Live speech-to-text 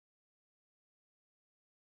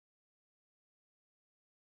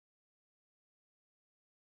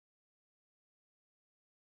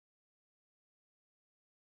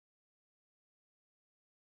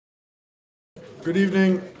Good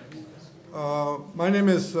evening. My name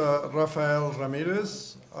is Rafael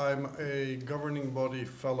Ramirez. I'm a governing body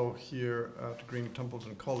fellow here at Green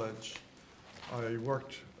Templeton College. I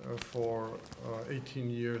worked for 18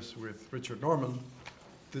 years with Richard Normann.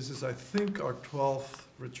 This is, I think, our 12th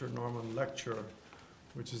Richard Normann Lecture,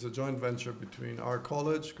 which is a joint venture between our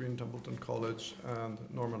college, Green Templeton College, and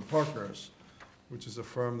Normann Partners, which is a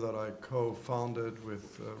firm that I co-founded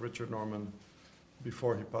with Richard Normann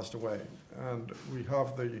before he passed away. And we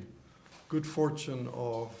have the good fortune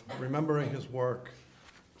of remembering his work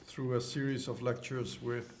through a series of lectures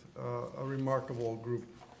with a remarkable group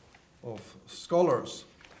of scholars.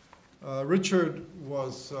 Richard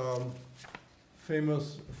was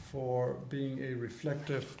famous for being a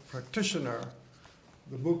reflective practitioner.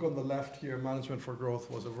 The book on the left here, Management for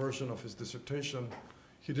Growth, was a version of his dissertation.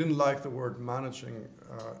 He didn't like the word managing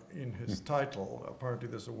in his title. Apparently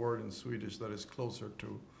there's a word in Swedish that is closer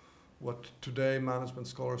to what today management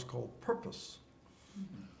scholars call purpose.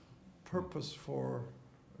 Purpose for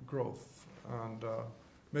growth. And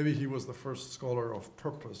maybe he was the first scholar of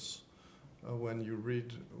purpose. When you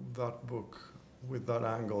read that book with that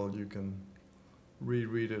angle, you can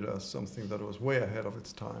reread it as something that was way ahead of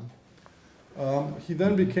its time. He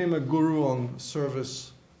then became a guru on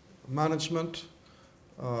service management.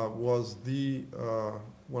 Was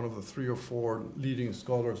one of the 3 or 4 leading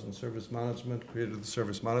scholars in service management, created the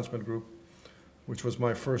Service Management Group, which was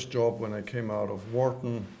my first job when I came out of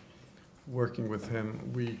Wharton. Working with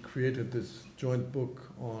him, we created this joint book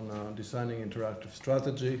on designing interactive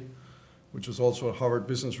strategy, which was also a Harvard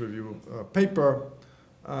Business Review paper.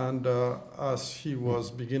 And as he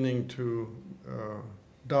was beginning to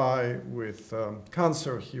die with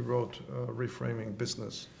cancer, he wrote Reframing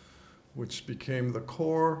Business, which became the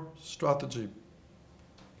core strategy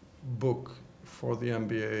book for the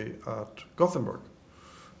MBA at Gothenburg,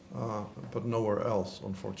 but nowhere else,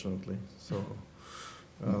 unfortunately. So,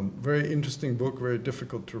 very interesting book, very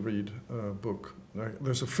difficult to read book.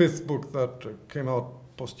 There's a 5th book that came out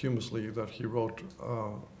posthumously that he wrote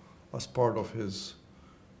as part of his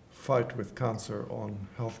fight with cancer on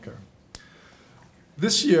healthcare.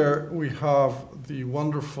 This year, we have the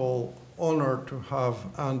wonderful honor to have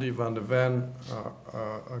Andy van de Ven,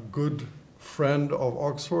 a good friend of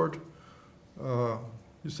Oxford.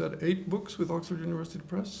 You said 8 books with Oxford University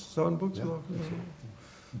Press? 7 books? Yeah, with Oxford University?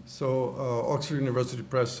 So Oxford University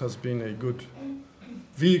Press has been a good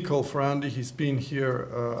vehicle for Andy. He's been here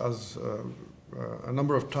as a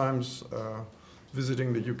number of times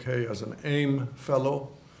visiting the UK as an AIM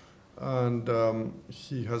fellow. And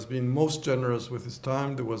he has been most generous with his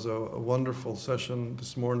time. There was a wonderful session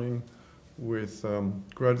this morning with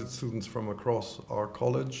graduate students from across our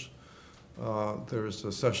college. There is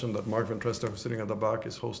a session that Mark Van Trester, who's sitting at the back,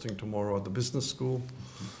 is hosting tomorrow at the business school.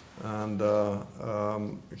 And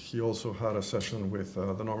he also had a session with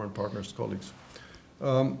the Normann Partners colleagues.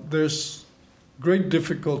 There's great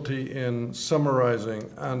difficulty in summarizing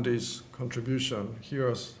Andy's contribution. Here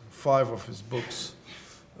are 5 of his books.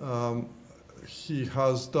 He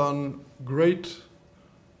has done great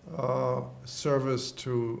service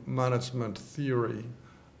to management theory,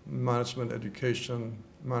 management education,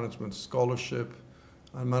 management scholarship,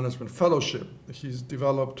 and management fellowship. He's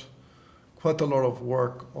developed quite a lot of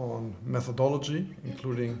work on methodology,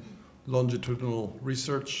 including longitudinal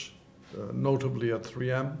research, notably at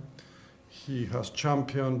 3M. He has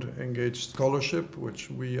championed engaged scholarship, which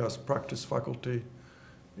we as practice faculty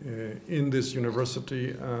in this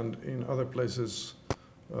university and in other places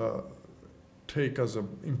take as an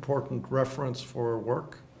important reference for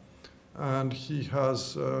work. And he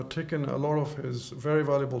has taken a lot of his very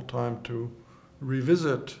valuable time to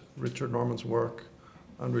revisit Richard Normann's work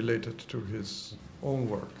and relate it to his own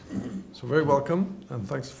work. So very welcome, and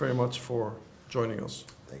thanks very much for joining us.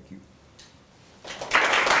 Thank you.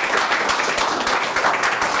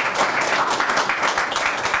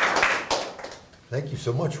 Thank you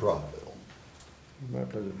so much, Rafael. My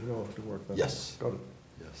pleasure. You know how to work that. Yes. Got it.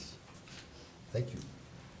 Yes. Thank you.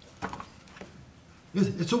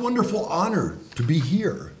 It's a wonderful honor to be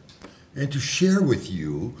here and to share with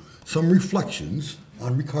you some reflections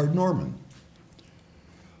on Richard Normann.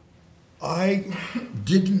 I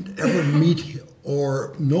didn't ever meet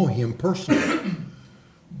or know him personally,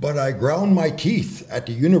 but I ground my teeth at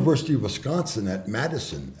the University of Wisconsin at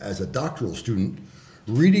Madison as a doctoral student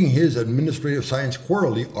reading his Administrative Science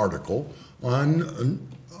Quarterly article on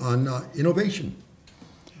innovation.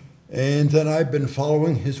 And then I've been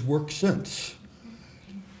following his work since.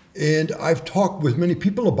 And I've talked with many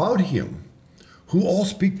people about him who all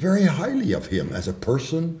speak very highly of him as a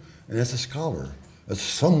person and as a scholar, as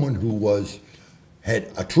someone who had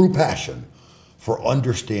a true passion for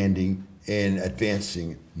understanding and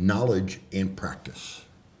advancing knowledge and practice.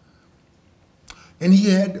 And he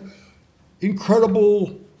had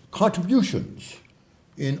incredible contributions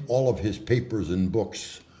in all of his papers and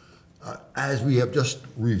books, as we have just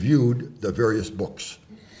reviewed the various books.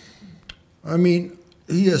 I mean,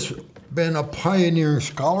 he has been a pioneering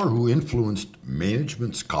scholar who influenced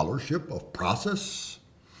management scholarship of process,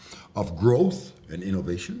 of growth and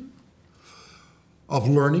innovation, of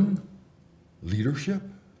learning, leadership,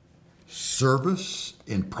 service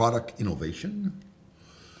and product innovation,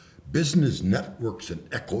 business networks and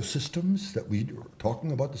ecosystems that we were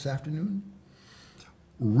talking about this afternoon,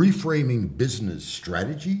 reframing business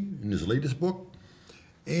strategy in his latest book,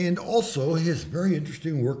 and also his very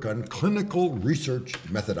interesting work on clinical research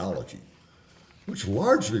methodology, which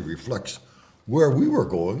largely reflects where we were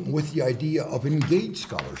going with the idea of engaged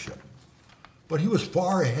scholarship. But he was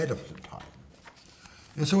far ahead of the time.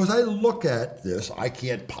 And so as I look at this, I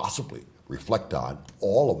can't possibly reflect on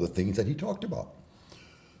all of the things that he talked about.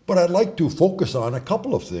 But I'd like to focus on a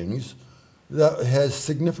couple of things that has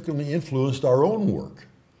significantly influenced our own work.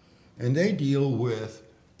 And they deal with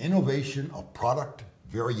innovation of product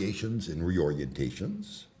variations and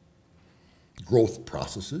reorientations, growth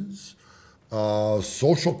processes,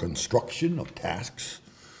 social construction of tasks,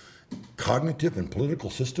 cognitive and political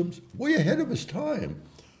systems, way ahead of his time.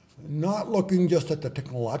 Not looking just at the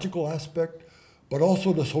technological aspect, but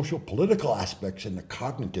also the social political aspects and the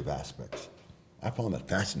cognitive aspects. I found that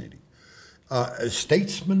fascinating.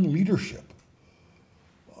 Statesman leadership,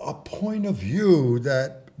 a point of view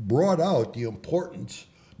that brought out the importance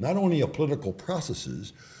not only of political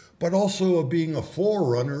processes, but also of being a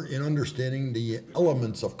forerunner in understanding the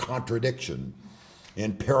elements of contradiction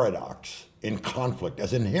and paradox and conflict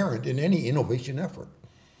as inherent in any innovation effort.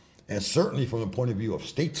 And certainly from the point of view of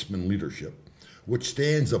statesman leadership, which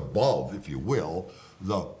stands above, if you will,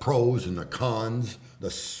 the pros and the cons, the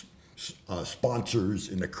sponsors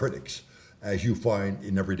and the critics, as you find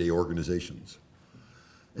in everyday organizations.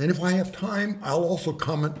 And if I have time, I'll also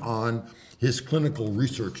comment on his clinical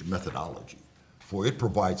research methodology, for it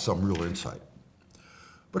provides some real insight.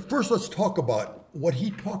 But first, let's talk about what he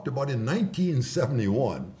talked about in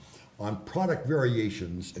 1971 on product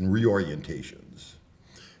variations and reorientations.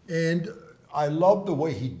 And I love the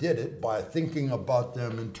way he did it by thinking about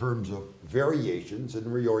them in terms of variations and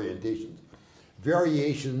reorientations.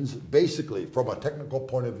 Variations, basically, from a technical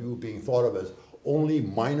point of view, being thought of as only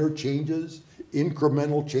minor changes,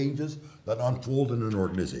 incremental changes that unfold in an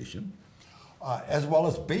organization, as well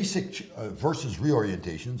as basic versus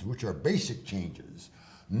reorientations, which are basic changes,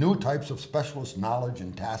 new types of specialist knowledge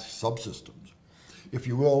and task subsystems. If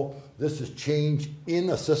you will, this is change in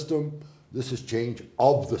a system, this is change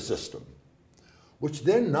of the system, which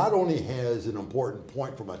then not only has an important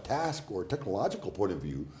point from a task or technological point of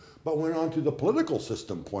view, but went on to the political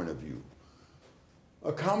system point of view,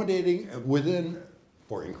 accommodating within,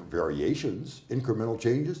 for variations, incremental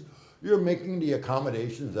changes, you're making the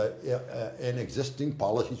accommodations that in existing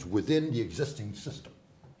policies within the existing system,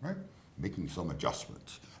 right? Making some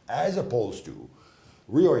adjustments, as opposed to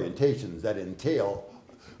reorientations that entail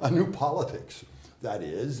a new politics. That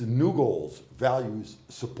is, new goals, values,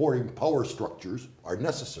 supporting power structures are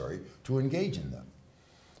necessary to engage in them.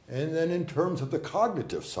 And then in terms of the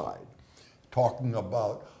cognitive side, talking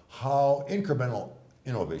about how incremental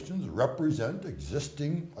innovations represent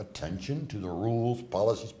existing attention to the rules,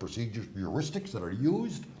 policies, procedures, heuristics that are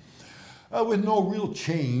used with no real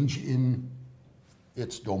change in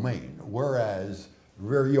its domain, whereas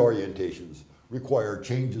reorientations require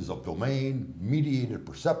changes of domain, mediated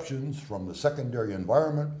perceptions from the secondary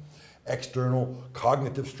environment, external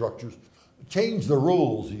cognitive structures, change the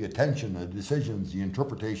rules, the attention, the decisions, the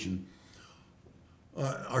interpretation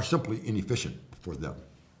are simply inefficient for them.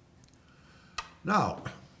 Now,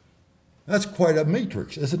 that's quite a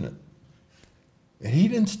matrix, isn't it? And he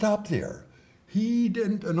didn't stop there. He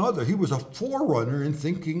was a forerunner in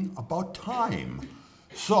thinking about time.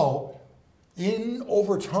 So,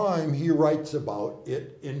 over time, he writes about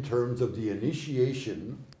it in terms of the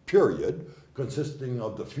initiation period, consisting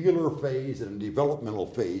of the feeler phase and developmental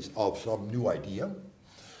phase of some new idea,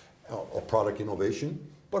 or product innovation,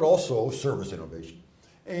 but also service innovation.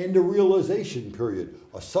 And the realization period,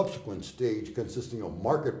 a subsequent stage consisting of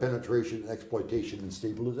market penetration, exploitation, and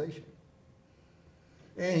stabilization.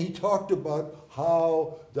 And he talked about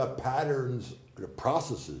how the patterns, the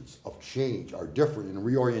processes of change are different in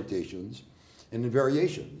reorientations and in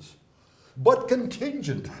variations, but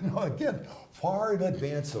contingent, again, far in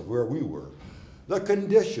advance of where we were. The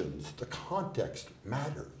conditions, the context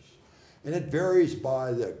matters. And it varies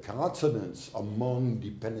by the consonance among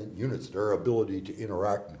dependent units, their ability to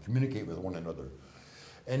interact and communicate with one another.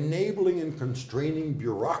 Enabling and constraining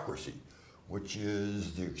bureaucracy, which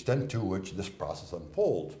is the extent to which this process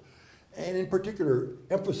unfolds. And in particular,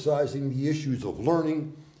 emphasizing the issues of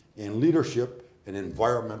learning and leadership and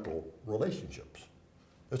environmental relationships.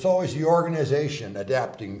 It's always the organization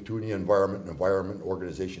adapting to the environment,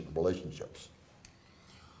 organization, relationships.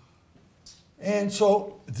 And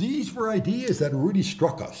so these were ideas that really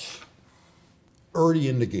struck us early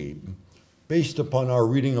in the game, based upon our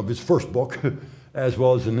reading of his first book, as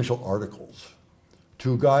well as initial articles,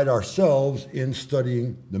 to guide ourselves in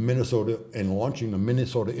studying the Minnesota and launching the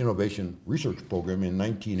Minnesota Innovation Research Program in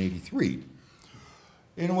 1983,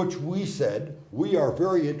 in which we said we are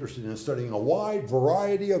very interested in studying a wide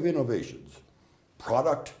variety of innovations,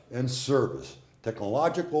 product and service,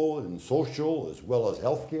 technological and social, as well as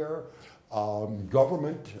healthcare,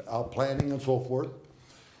 government planning and so forth,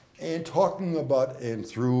 and talking about, and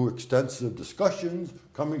through extensive discussions,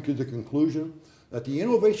 coming to the conclusion that the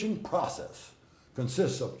innovation process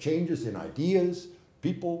consists of changes in ideas,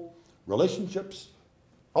 people, relationships,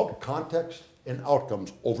 context, and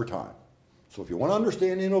outcomes over time. So if you want to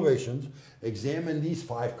understand innovations, examine these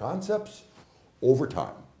 5 concepts over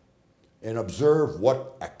time and observe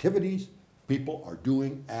what activities people are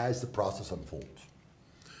doing as the process unfolds.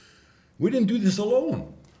 We didn't do this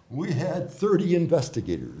alone. We had 30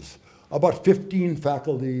 investigators, about 15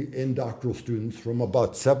 faculty and doctoral students from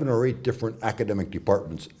about 7 or 8 different academic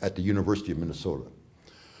departments at the University of Minnesota.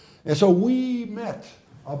 And so we met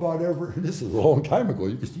about this is a long time ago,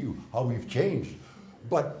 you can see how we've changed.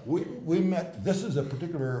 But we met, this is a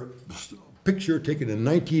particular picture taken in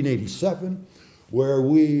 1987, where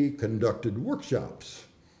we conducted workshops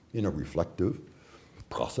in a reflective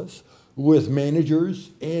process with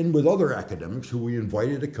managers and with other academics who we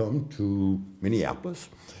invited to come to Minneapolis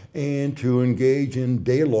and to engage in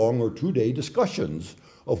day-long or 2-day discussions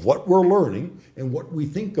of what we're learning and what we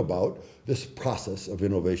think about this process of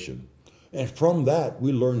innovation. And from that,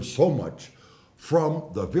 we learned so much from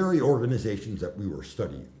the very organizations that we were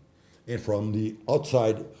studying, and from the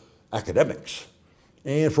outside academics,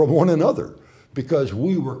 and from one another, because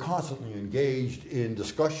we were constantly engaged in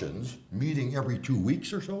discussions, meeting every 2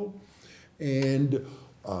 weeks or so, and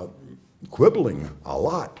quibbling a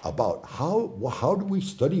lot about how do we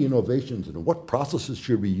study innovations and what processes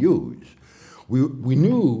should we use. We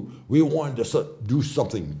knew we wanted to do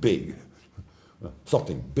something big,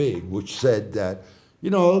 which said that, you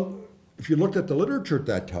know, if you looked at the literature at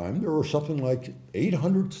that time, there were something like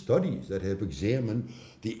 800 studies that have examined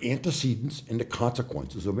the antecedents and the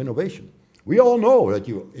consequences of innovation. We all know that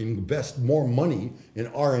you invest more money in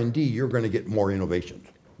R&D, you're going to get more innovations.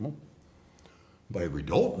 But we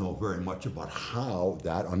don't know very much about how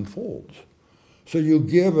that unfolds. So you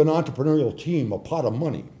give an entrepreneurial team a pot of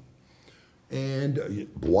money, and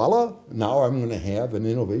voila, now I'm going to have an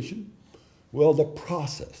innovation. Well, the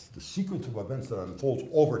process, the sequence of events that unfolds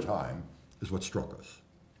over time is what struck us.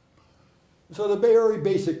 So the very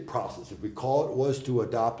basic process, if we call it, was to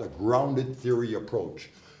adopt a grounded theory approach,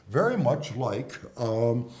 very much like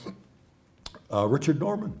Richard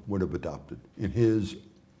Normann would have adopted in his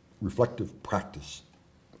reflective practice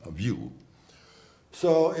view.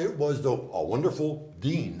 So it was a wonderful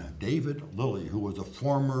dean, David Lilly, who was a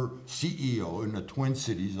former CEO in the Twin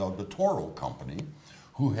Cities of the Toro Company,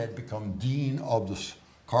 who had become dean of the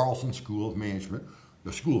Carlson School of Management,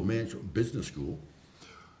 the School of Management Business School,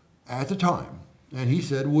 at the time. And he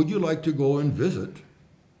said, would you like to go and visit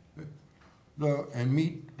and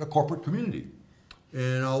meet the corporate community?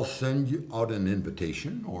 And I'll send you out an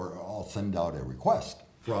invitation, or I'll send out a request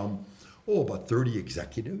from, about 30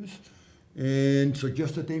 executives, and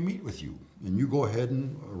suggest that they meet with you. And you go ahead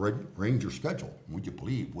and arrange your schedule. Would you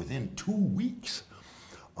believe, within 2 weeks,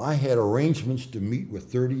 I had arrangements to meet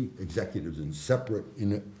with 30 executives in separate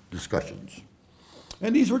discussions.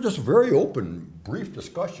 And these were just very open, brief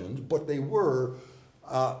discussions, but they were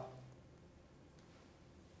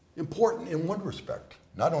important in one respect.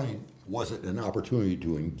 Not only was it an opportunity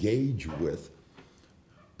to engage with,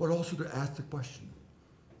 but also to ask the question,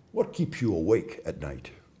 what keeps you awake at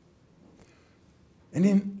night? And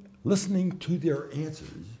in listening to their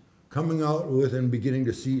answers, coming out with and beginning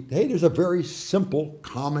to see, hey, there's a very simple,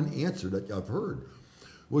 common answer that I've heard,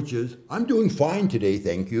 which is, I'm doing fine today,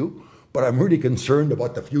 thank you, but I'm really concerned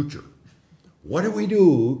about the future. What do we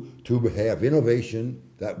do to have innovation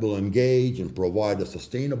that will engage and provide a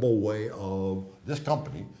sustainable way of this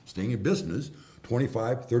company staying in business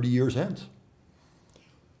 25, 30 years hence?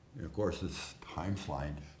 And of course, this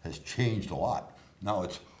timeline has changed a lot. Now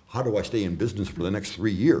it's, how do I stay in business for the next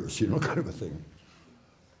 3 years, you know, kind of a thing.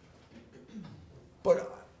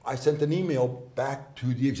 But I sent an email back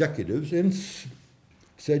to the executives and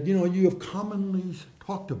said, you know, you have commonly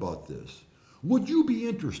talked about this. Would you be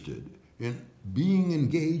interested in being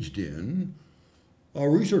engaged in a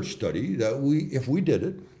research study that if we did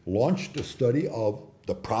it, launched a study of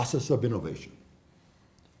the process of innovation,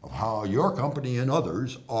 of how your company and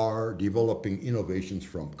others are developing innovations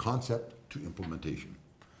from concept to implementation?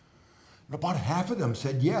 And about half of them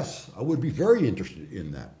said, yes, I would be very interested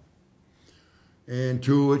in that. And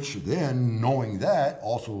to which then, knowing that,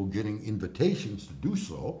 also getting invitations to do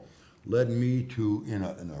so, led me to, in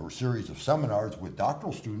a series of seminars with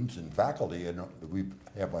doctoral students and faculty that we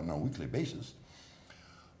have on a weekly basis,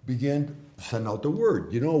 began to send out the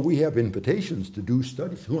word. You know, we have invitations to do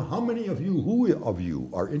studies. How many of you, who of you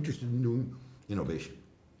are interested in doing innovation?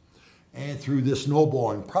 And through this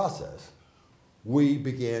snowballing process, we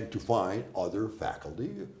began to find other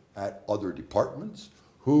faculty at other departments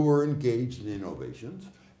who were engaged in innovations,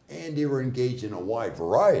 and they were engaged in a wide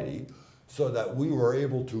variety, so that we were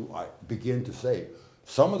able to begin to say,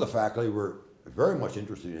 some of the faculty were very much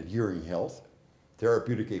interested in hearing health,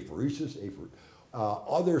 therapeutic apheresis,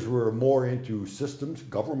 others were more into systems,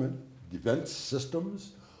 government defense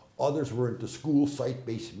systems, others were into school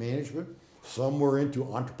site-based management, some were into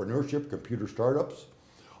entrepreneurship, computer startups,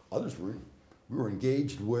 others we were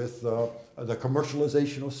engaged with the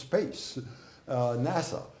commercialization of space,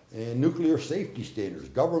 NASA, and nuclear safety standards,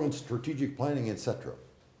 government strategic planning, etc.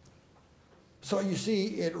 So you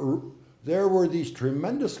see, there were these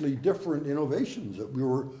tremendously different innovations that we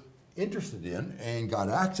were interested in and got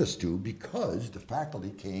access to because the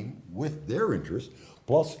faculty came with their interest,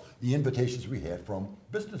 plus the invitations we had from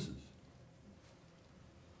businesses.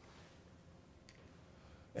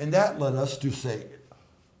 And that led us to say,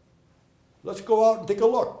 let's go out and take a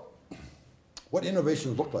look. What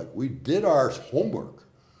innovations look like. We did our homework.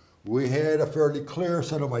 We had a fairly clear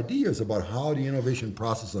set of ideas about how the innovation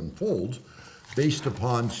process unfolds based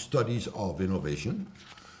upon studies of innovation.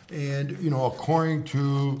 And, you know, according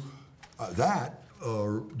to that,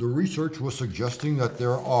 the research was suggesting that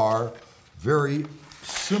there are very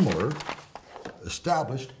similar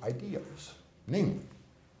established ideas. Namely,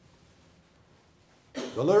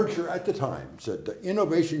 the literature at the time said the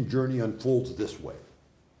innovation journey unfolds this way.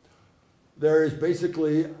 There is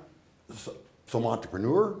basically some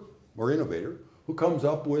entrepreneur or innovator who comes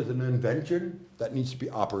up with an invention that needs to be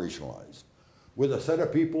operationalized, with a set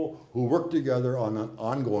of people who work together on an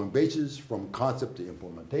ongoing basis from concept to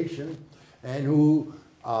implementation, and who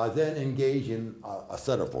then engage in a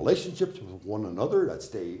set of relationships with one another that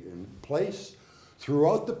stay in place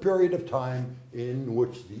throughout the period of time in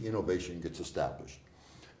which the innovation gets established.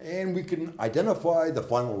 And we can identify the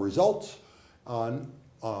final results on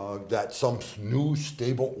that some new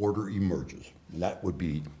stable order emerges. And that would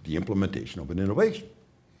be the implementation of an innovation.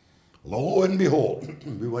 Lo and behold,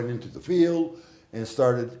 we went into the field and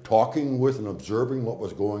started talking with and observing what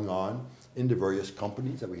was going on in the various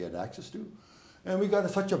companies that we had access to. And we got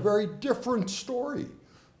such a very different story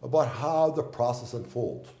about how the process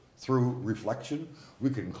unfolds. Through reflection, we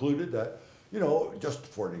concluded that, you know, just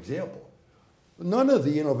for an example, none of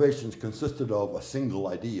the innovations consisted of a single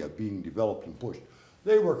idea being developed and pushed.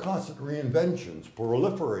 They were constant reinventions,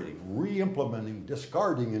 proliferating, re-implementing,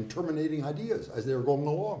 discarding, and terminating ideas as they were going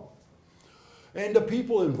along. And the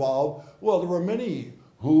people involved, well, there were many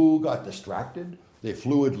who got distracted. They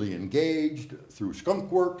fluidly engaged through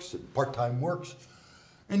skunk works and part-time works.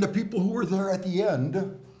 And the people who were there at the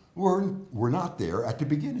end were not there at the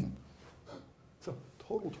beginning. So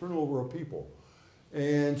total turnover of people.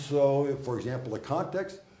 And so, for example, the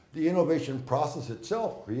context, the innovation process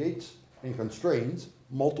itself creates and constrains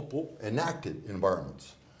multiple enacted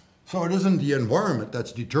environments. So it isn't the environment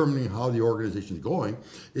that's determining how the organization is going,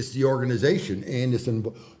 it's the organization and its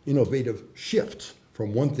innovative shifts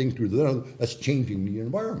from one thing to the other that's changing the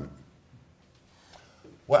environment.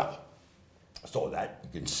 Well, so that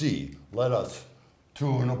you can see led us to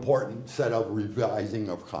an important set of revising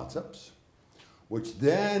of concepts, which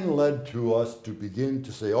then led to us to begin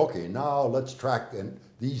to say, okay, now let's track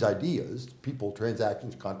these ideas, people,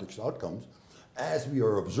 transactions, context, outcomes, as we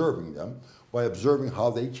are observing them, by observing how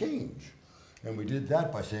they change. And we did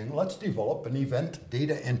that by saying, let's develop an event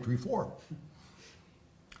data entry form.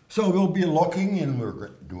 So we'll be looking, and we're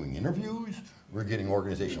doing interviews, we're getting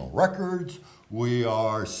organizational records, we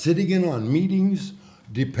are sitting in on meetings,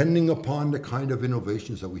 depending upon the kind of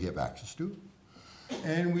innovations that we have access to.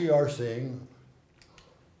 And we are saying,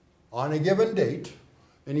 on a given date,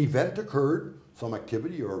 an event occurred, some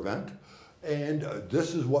activity or event, and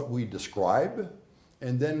this is what we describe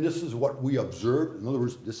And then this is what we observed. In other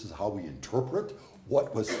words, this is how we interpret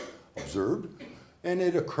what was observed. And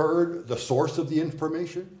it occurred, the source of the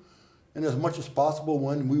information. And as much as possible,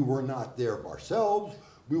 when we were not there ourselves,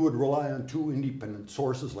 we would rely on two independent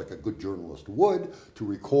sources, like a good journalist would, to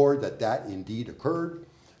record that that indeed occurred.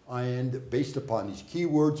 And based upon these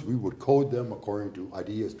keywords, we would code them according to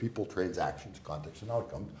ideas, people, transactions, context, and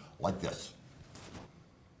outcomes, like this.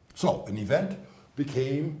 So an event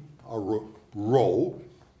became a row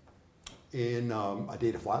in a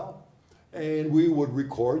data file, and we would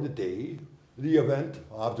record the day, the event,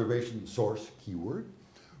 observation, source, keyword,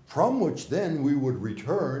 from which then we would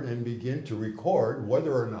return and begin to record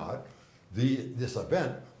whether or not this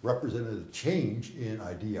event represented a change in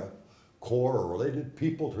idea, core or related,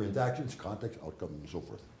 people, transactions, context, outcome, and so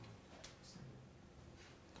forth.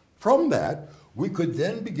 From that, we could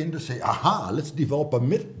then begin to say, aha, let's develop a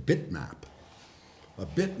bitmap. A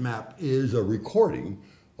bitmap is a recording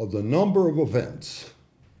of the number of events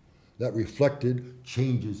that reflected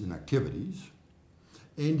changes in activities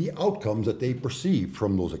and the outcomes that they perceived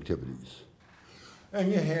from those activities.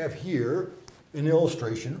 And you have here an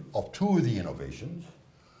illustration of two of the innovations,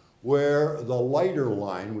 where the lighter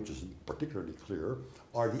line, which is particularly clear,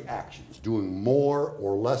 are the actions, doing more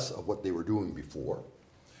or less of what they were doing before,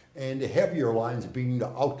 and the heavier lines being the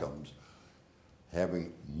outcomes,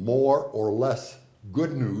 having more or less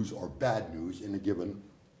good news or bad news in a given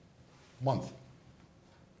month.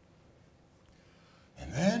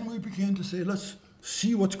 And then we began to say, let's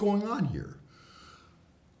see what's going on here.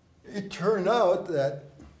 It turned out that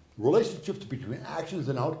relationships between actions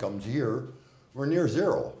and outcomes here were near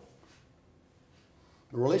zero.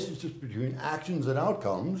 The relationships between actions and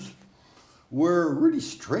outcomes were really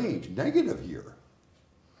strange, negative here.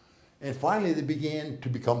 And finally, they began to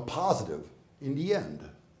become positive in the end.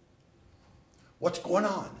 What's going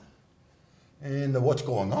on? And what's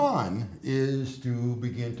going on is to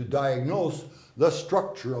begin to diagnose the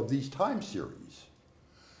structure of these time series.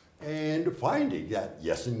 And finding that,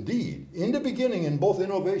 yes, indeed, in the beginning, in both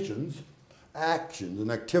innovations, actions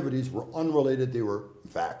and activities were unrelated. They were, in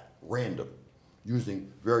fact, random,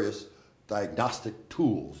 using various diagnostic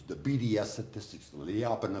tools, the BDS statistics, the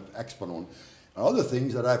Lyapunov exponent, and other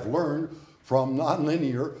things that I've learned from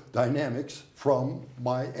nonlinear dynamics from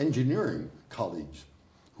my engineering colleagues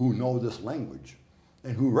who know this language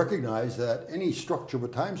and who recognize that any structure of a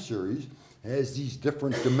time series has these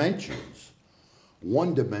different dimensions.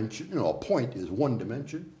 One dimension, a point is one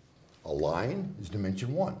dimension, a line is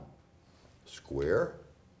dimension 1, a square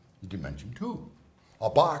is dimension 2, a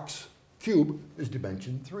box, cube, is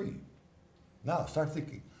dimension 3. Now start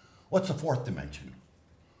thinking, what's the fourth dimension?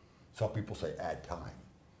 Some people say add time.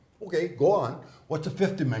 Okay, go on. What's the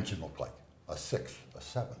fifth dimension look like? A sixth, a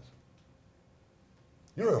seventh.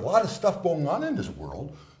 There's a lot of stuff going on in this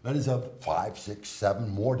world that is of 5, 6, 7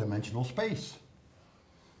 more dimensional space.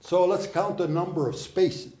 So let's count the number of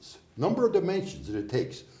spaces, number of dimensions that it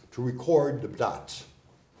takes to record the dots.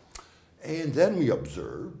 And then we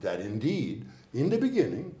observed that indeed, in the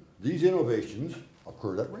beginning, these innovations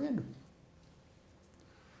occurred at random.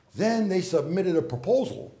 Then they submitted a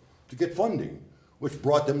proposal to get funding, which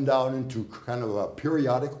brought them down into kind of a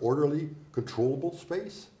periodic, orderly, controllable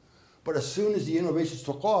space. But as soon as the innovations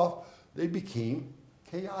took off, they became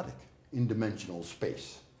chaotic in dimensional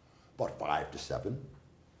space, about 5 to 7.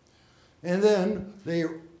 And then they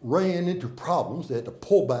ran into problems. They had to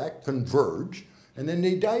pull back, converge, and then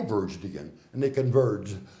they diverged again, and they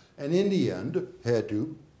converged. And in the end, had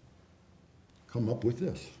to come up with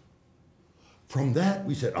this. From that,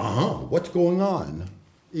 we said, what's going on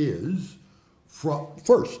is,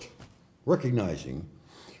 first, recognizing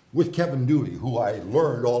with Kevin Dooley, who I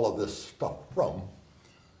learned all of this stuff from,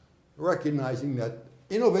 recognizing that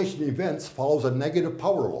innovation events follows a negative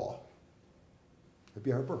power law. Have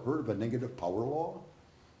you ever heard of a negative power law?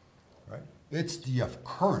 Right? It's the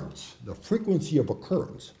occurrence, the frequency of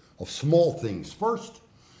occurrence of small things first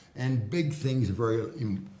and big things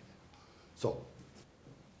so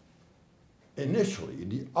initially in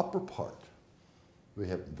the upper part, we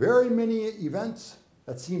have very many events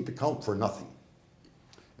that seem to count for nothing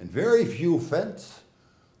and very few events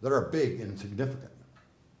that are big and significant.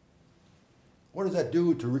 What does that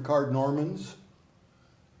do to Richard Normann's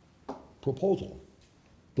proposal?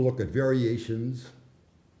 To look at variations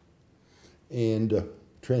and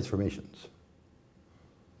transformations.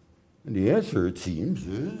 And the answer, it seems,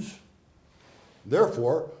 is,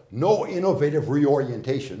 therefore, no innovative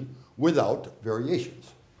reorientation without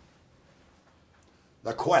variations.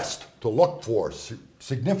 The quest to look for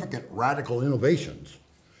significant radical innovations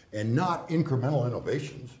and not incremental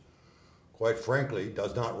innovations, quite frankly,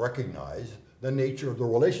 does not recognize the nature of the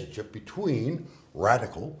relationship between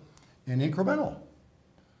radical and incremental.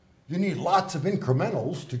 You need lots of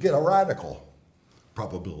incrementals to get a radical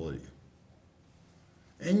probability.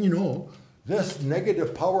 And you know, this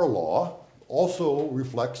negative power law also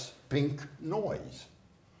reflects pink noise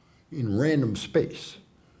in random space.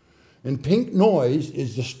 And pink noise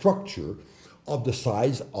is the structure of the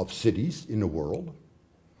size of cities in the world.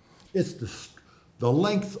 It's the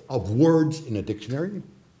length of words in a dictionary.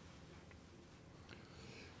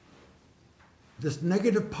 This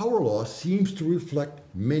negative power law seems to reflect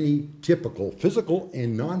many typical physical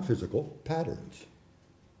and non-physical patterns.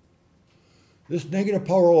 This negative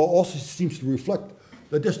power law also seems to reflect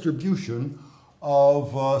the distribution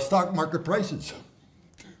of stock market prices.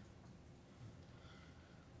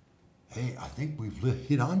 Hey, I think we've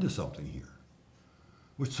hit onto something here,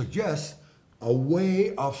 which suggests a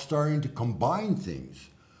way of starting to combine things.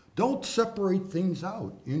 Don't separate things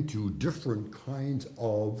out into different kinds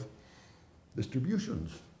of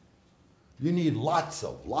distributions. You need lots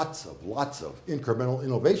of incremental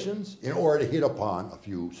innovations in order to hit upon a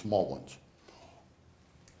few small ones.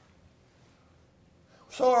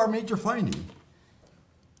 So our major finding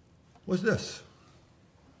was this.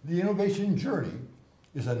 The innovation journey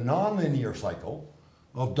is a nonlinear cycle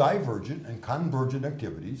of divergent and convergent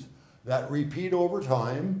activities that repeat over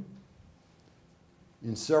time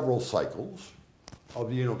in several cycles of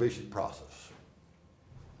the innovation process.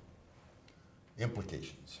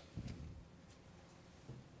 Implications.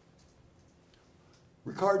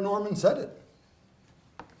 Richard Normann said it.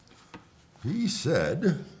 He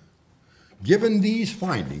said, given these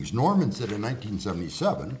findings, Normann said in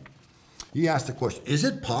 1977, he asked the question, is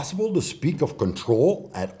it possible to speak of control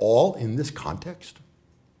at all in this context?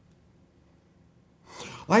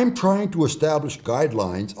 I am trying to establish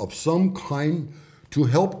guidelines of some kind to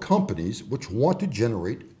help companies which want to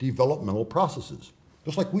generate developmental processes,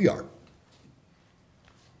 just like we are.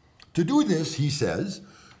 To do this, he says,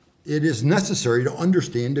 it is necessary to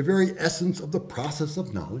understand the very essence of the process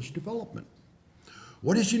of knowledge development.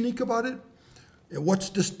 What is unique about it?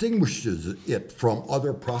 What distinguishes it from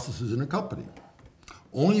other processes in a company?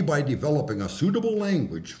 Only by developing a suitable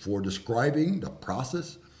language for describing the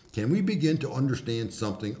process can we begin to understand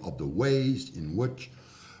something of the ways in which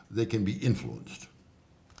they can be influenced.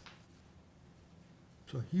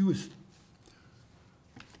 So he was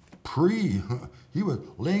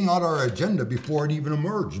laying out our agenda before it even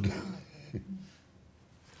emerged.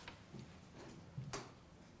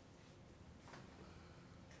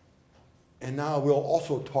 And now we'll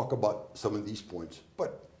also talk about some of these points,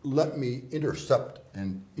 but let me intercept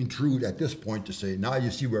and intrude at this point to say, now you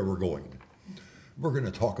see where we're going. We're going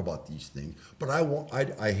to talk about these things, but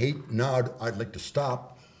I'd like to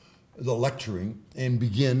stop the lecturing and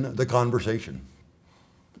begin the conversation.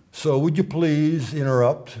 So would you please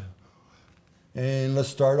interrupt? And let's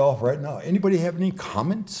start off right now. Anybody have any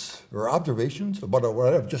comments or observations about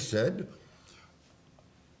what I've just said?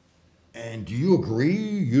 And do you agree?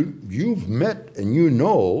 You've met and you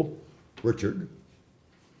know, Richard,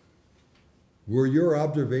 were your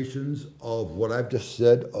observations of what I've just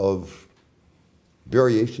said of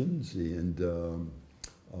variations and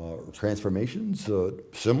transformations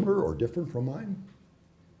similar or different from mine?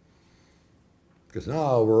 Because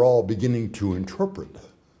now we're all beginning to interpret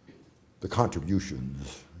the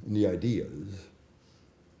contributions and the ideas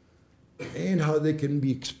and how they can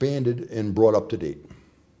be expanded and brought up to date.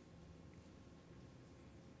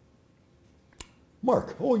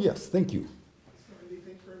 Mark, oh yes, thank you. So Andy,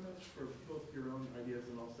 thanks very much for both your own ideas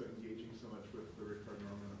and also engaging so much with the Richard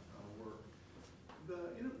Normann work.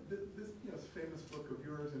 This famous book of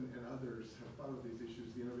yours and others have thought of these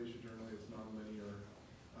issues. The innovation journey is nonlinear,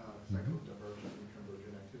 cycle of divergent and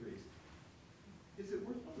convergent activities. Is it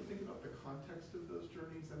worthwhile to think about the context of those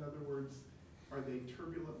journeys? In other words, are they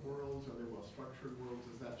turbulent worlds? Are they well-structured worlds?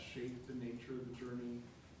 Does that shape the nature of the journey?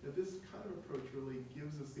 That this kind of approach really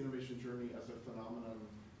gives us the innovation journey as a phenomenon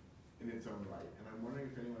in its own right. And I'm wondering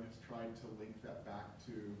if anyone has tried to link that back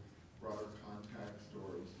to broader context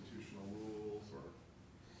or institutional rules or...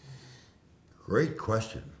 Great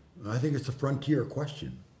question. I think it's a frontier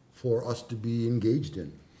question for us to be engaged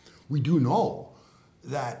in. We do know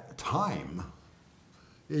that time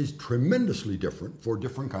is tremendously different for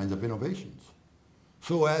different kinds of innovations.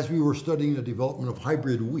 So as we were studying the development of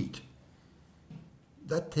hybrid wheat,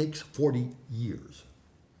 that takes 40 years.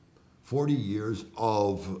 40 years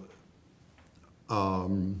of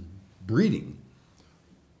breeding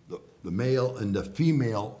the male and the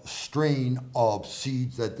female strain of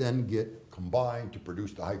seeds that then get combined to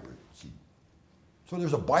produce the hybrid seed. So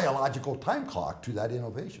there's a biological time clock to that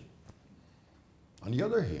innovation. On the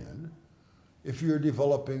other hand, if you're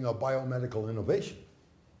developing a biomedical innovation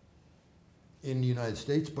in the United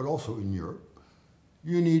States, but also in Europe,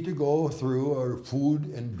 you need to go through a Food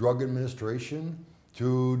and Drug Administration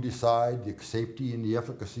to decide the safety and the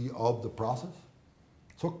efficacy of the process.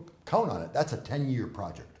 So count on it. That's a 10-year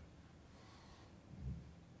project.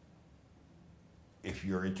 If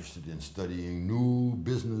you're interested in studying new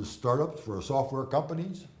business startups for software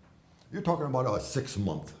companies, you're talking about a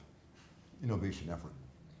 6-month innovation effort.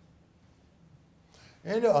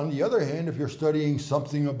 And on the other hand, if you're studying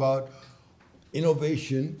something about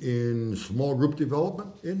innovation in small group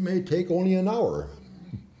development, it may take only an hour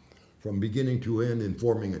from beginning to end in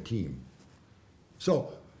forming a team.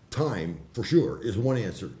 So time, for sure, is one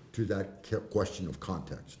answer to that question of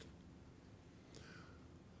context.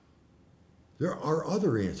 There are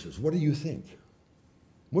other answers. What do you think?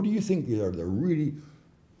 What do you think are the really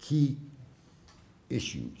key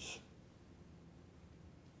issues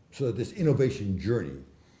so that this innovation journey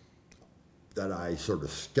that I sort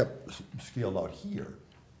of scaled out here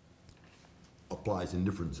applies in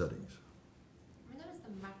different settings? I mean, there is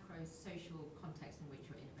the macro-social context in which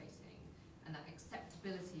you're innovating, and that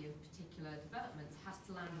acceptability of particular developments has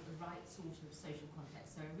to land at the right sort of social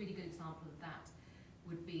context. So a really good example of that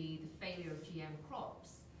would be the failure of GM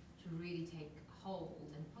crops to really take hold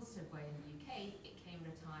in a positive way in the UK. It came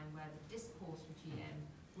at a time where the discourse from GM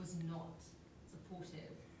was not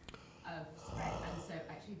supportive of spread, and so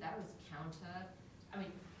actually that was counter. I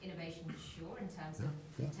mean, innovation, sure, in terms of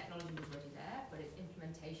technology was already there, but its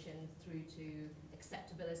implementation through to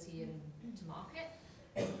acceptability and to market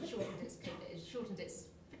shortened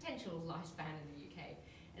its potential lifespan in the UK.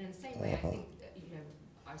 And in the same way, I think that,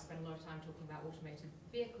 I've spent a lot of time talking about automated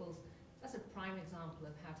vehicles. That's a prime example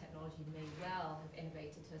of how technology may well have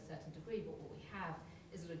innovated to a certain degree, but what we have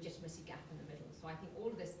is a legitimacy gap in the middle. So I think all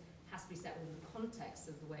of this has to be set within the context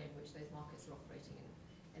of the way in which those markets are operating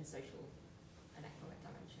in social and economic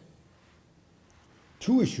dimension.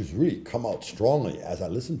 Two issues really come out strongly as I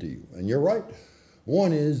listen to you, and you're right.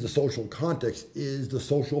 One is the social context is the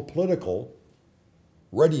social political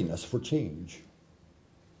readiness for change.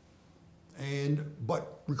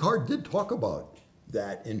 But Ricard did talk about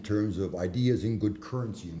that in terms of ideas in good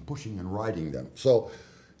currency and pushing and riding them. So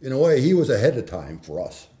in a way, he was ahead of time for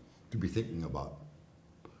us to be thinking about.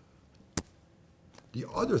 The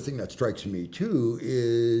other thing that strikes me too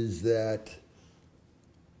is that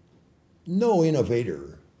no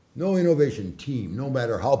innovator, no innovation team, no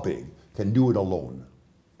matter how big, can do it alone.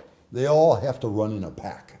 They all have to run in a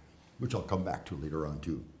pack, which I'll come back to later on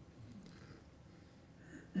too.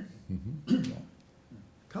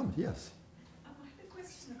 Come, yes. I have a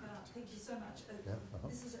question about, thank you so much.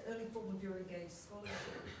 This is an early form of your engaged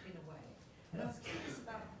scholarship in a way. And I was curious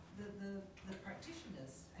about the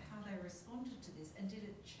practitioners, how they responded to this, and did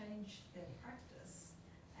it change their practice?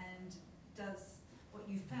 And does what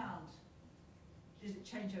you found, did it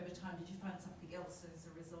change over time? Did you find something else as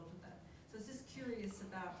a result of that? So I was just curious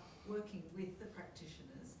about working with the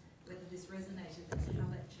practitioners, whether this resonated and how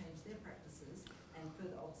that changed their practices and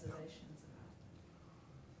further observations about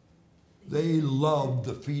it. They loved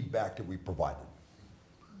the feedback that we provided.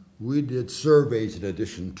 We did surveys in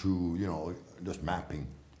addition to, just mapping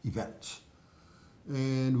events.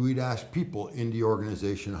 And we'd ask people in the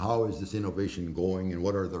organization, how is this innovation going and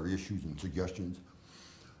what are their issues and suggestions?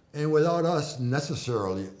 And without us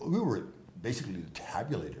necessarily, we were basically the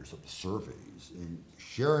tabulators of the surveys and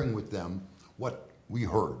sharing with them what we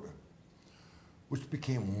heard, which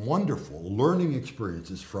became wonderful learning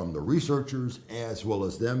experiences from the researchers as well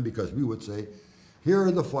as them, because we would say, here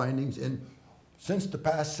are the findings, and since the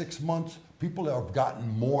past 6 months, people have gotten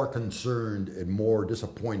more concerned and more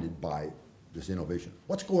disappointed by this innovation.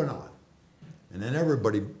 What's going on? And then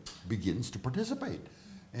everybody begins to participate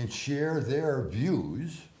and share their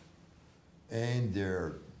views and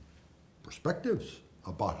their perspectives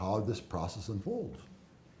about how this process unfolds.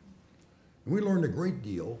 And we learned a great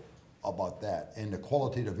deal about that and the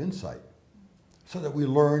qualitative insight, so that we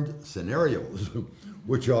learned scenarios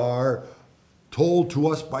which are told to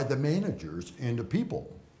us by the managers and the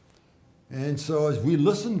people. And so as we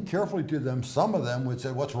listened carefully to them, some of them would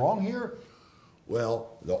say, what's wrong here?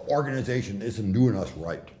 Well, the organization isn't doing us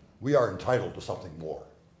right. We are entitled to something more.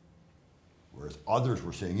 Whereas others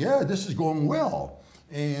were saying, yeah, this is going well.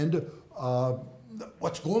 And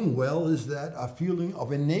what's going well is that a feeling of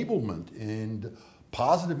enablement and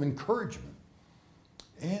positive encouragement.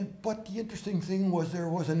 But the interesting thing was there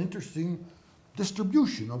was an interesting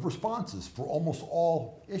distribution of responses for almost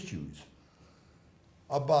all issues.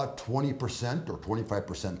 About 20% or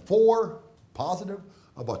 25% for, positive,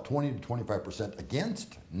 about 20 to 25%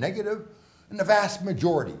 against, negative, And the vast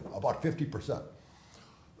majority, about 50%,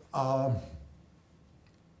 are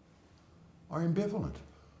ambivalent.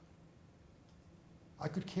 I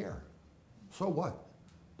could care. So what?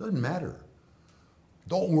 Doesn't matter.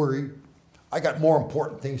 Don't worry. I got more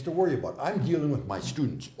important things to worry about. I'm dealing with my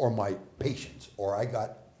students or my patients, or I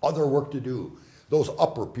got other work to do. Those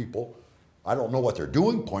upper people, I don't know what they're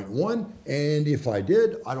doing, point one, and if I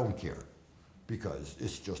did, I don't care, because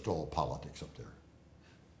it's just all politics up there.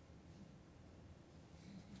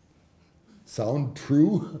 Sound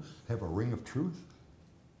true? Have a ring of truth?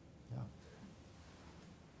 Yeah.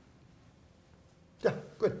 Yeah,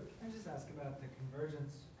 good. I just ask about the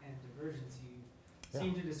convergence and divergence. You Yeah.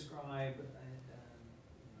 seem to describe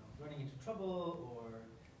running into trouble or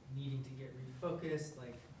needing to get refocused,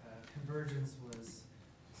 like convergence was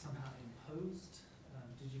somehow imposed.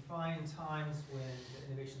 Did you find times when the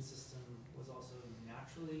innovation system was also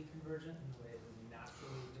naturally convergent in the way it was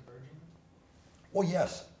naturally diverging? Well,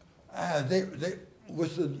 yes.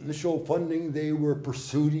 With the initial funding they were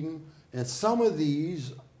pursuing, and some of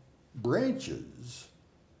these branches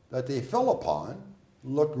that they fell upon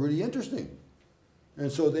looked really interesting. And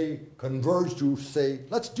so they converged to say,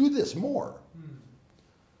 let's do this more.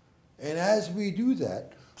 And as we do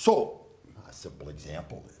that, so a simple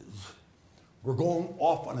example is, we're going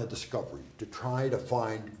off on a discovery to try to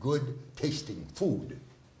find good tasting food.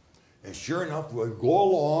 And sure enough, we go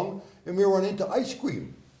along and we run into ice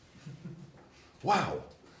cream. Wow.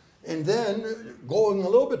 And then going a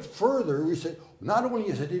little bit further, we say, not only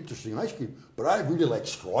is it interesting ice cream, but I really like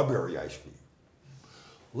strawberry ice cream.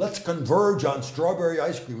 Let's converge on strawberry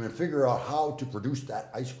ice cream and figure out how to produce that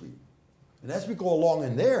ice cream. And as we go along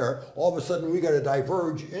in there, all of a sudden we got to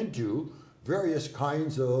diverge into various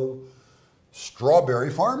kinds of strawberry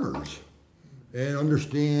farmers and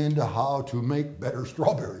understand how to make better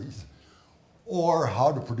strawberries or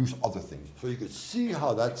how to produce other things. So you could see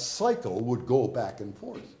how that cycle would go back and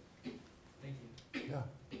forth. Thank you. Yeah,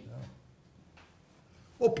 yeah.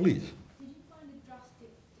 Oh, please. Did you find a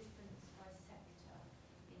drastic difference by sector?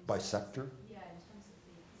 By sector? Yeah, in terms of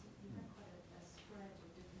the, because you had quite a spread of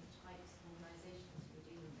different types of organisations you were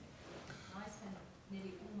dealing with. And I spend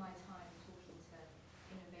nearly all my time talking to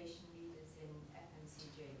innovation leaders in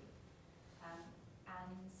FMCG, and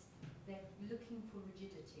they're looking for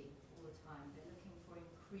rigidity all the time. They're looking for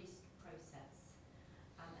increased process,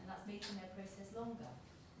 and that's making their process longer.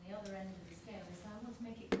 And the other end of the scale is, I want to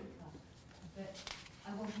make it quicker, but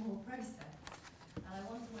I want more process. And I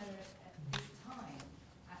wonder whether at this time,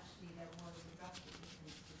 actually, there was a drastic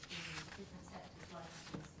difference between different sectors like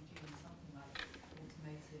FMCG and something like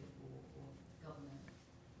automotive or government.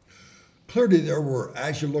 Clearly there were,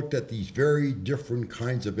 as you looked at these very different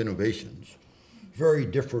kinds of innovations, very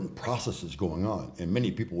different processes going on. And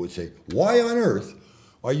many people would say, why on earth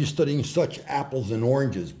are you studying such apples and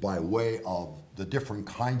oranges by way of the different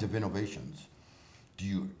kinds of innovations? Do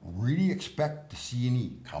you really expect to see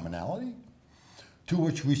any commonality? To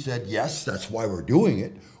which we said, yes, that's why we're doing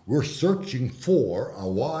it. We're searching for a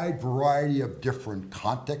wide variety of different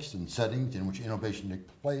contexts and settings in which innovation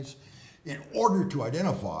takes place in order to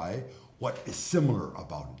identify what is similar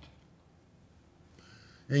about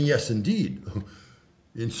it. And yes, indeed,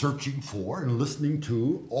 in searching for and listening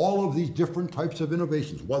to all of these different types of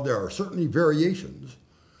innovations, while there are certainly variations,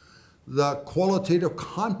 the qualitative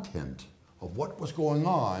content of what was going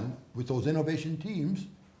on with those innovation teams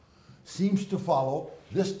seems to follow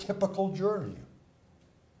this typical journey.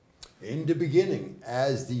 In the beginning,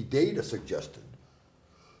 as the data suggested,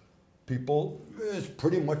 people, it's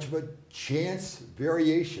pretty much of a chance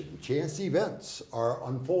variation. Chance events are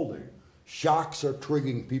unfolding. Shocks are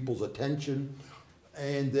triggering people's attention,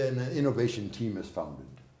 and then an innovation team is founded.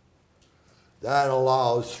 That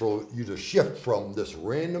allows for you to shift from this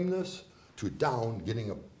randomness to down getting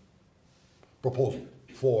a proposal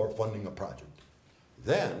for funding a project.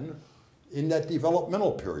 Then, in that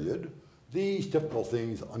developmental period, these typical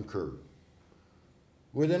things occur.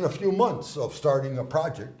 Within a few months of starting a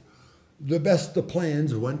project, the best of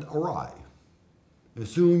plans went awry. And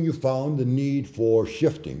soon you found the need for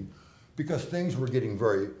shifting because things were getting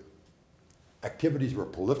activities were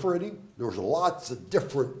proliferating. There was lots of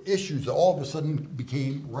different issues that all of a sudden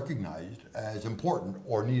became recognized as important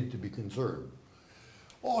or needed to be concerned.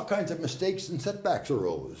 All kinds of mistakes and setbacks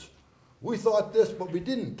arose. We thought this, but we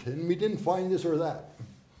didn't, and we didn't find this or that.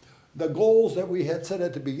 The goals that we had set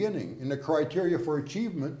at the beginning and the criteria for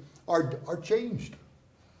achievement are changed.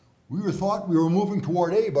 We thought we were moving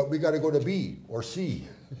toward A, but we got to go to B or C.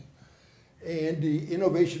 And the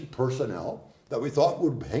innovation personnel that we thought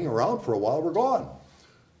would hang around for a while were gone.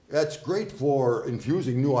 That's great for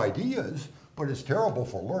infusing new ideas, but it's terrible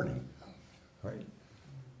for learning. right?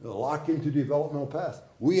 Lock into developmental paths.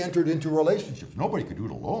 We entered into relationships. Nobody could do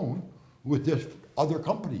it alone with this, other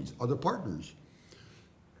companies, other partners.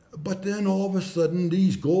 But then all of a sudden,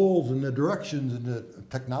 these goals and the directions and the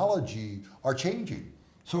technology are changing.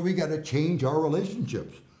 So we got to change our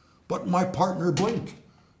relationships. But my partner blinked.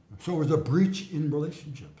 So there's a breach in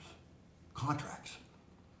relationships, contracts.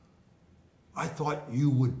 I thought you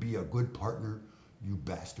would be a good partner. You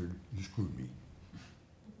bastard, you screwed me.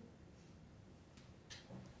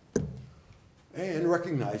 And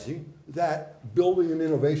recognizing that building an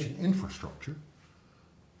innovation infrastructure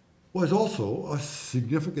was also a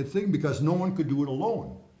significant thing because no one could do it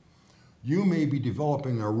alone. You may be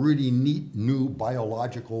developing a really neat new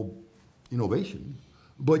biological innovation,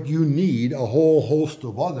 but you need a whole host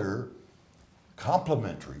of other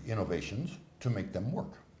complementary innovations to make them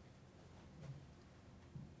work.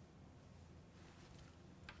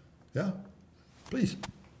 Yeah, please.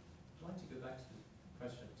 I'd like to go back to the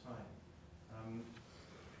question of time.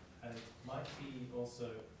 And it might be also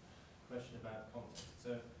a question about context.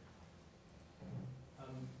 So,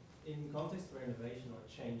 in context where innovation or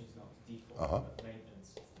change is not the default, but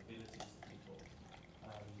maintenance, stability is the default,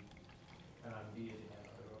 be it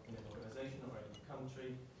in an organization or in a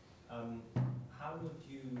country, how would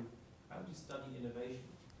you study innovation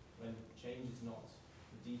when change is not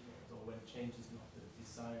the default or when change is not the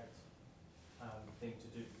desired thing to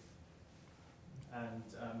do? And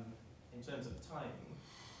in terms of timing,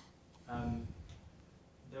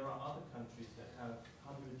 there are other countries that have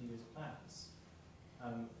 100 years plans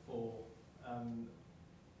for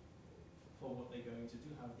what they're going to do,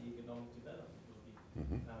 how the economic development will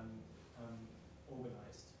be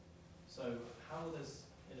organized. So how does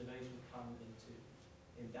innovation come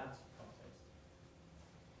in that context?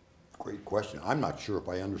 Great question. I'm not sure if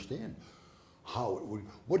I understand how it would.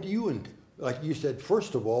 What do you, like you said,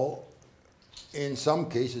 first of all, in some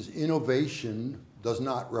cases, innovation does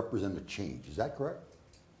not represent a change. Is that correct?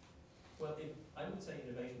 Well, I would say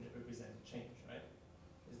innovation represents change, right?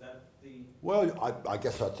 Is that the... Well, I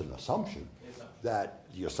guess that's an assumption. That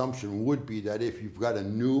the assumption would be that if you've got a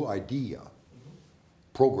new idea,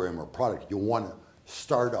 program or product you want to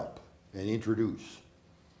start up and introduce,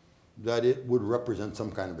 that it would represent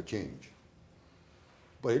some kind of a change.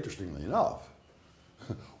 But interestingly enough,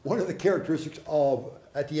 one of the characteristics of,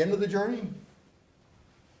 at the end of the journey,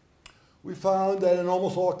 we found that in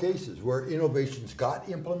almost all cases where innovations got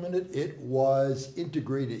implemented, it was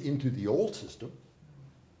integrated into the old system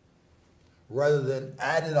rather than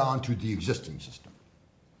added on to the existing system.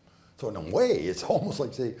 So in a way, it's almost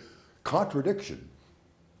like, say, contradiction.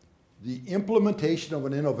 The implementation of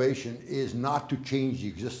an innovation is not to change the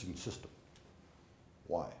existing system.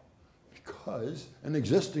 Why? Because an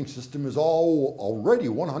existing system is already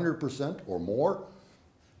 100% or more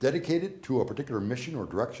dedicated to a particular mission or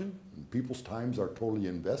direction, and people's times are totally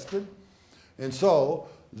invested. And so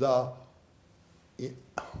the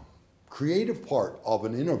creative part of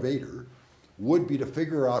an innovator would be to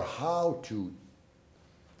figure out how to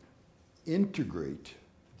integrate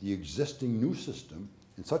the existing new system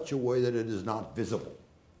in such a way that it is not visible.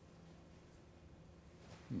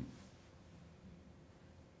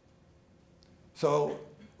 So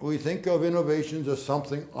we think of innovations as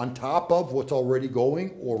something on top of what's already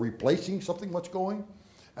going or replacing something what's going,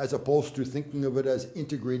 as opposed to thinking of it as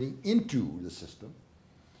integrating into the system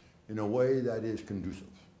in a way that is conducive.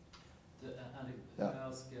 Can I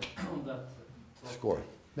ask on that topic? Score.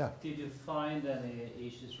 Yeah. Did you find any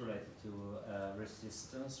issues related to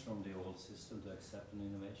resistance from the old system to accept an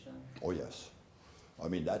innovation? Oh yes. I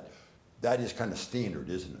mean, that is kind of standard,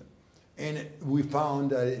 isn't it? And we found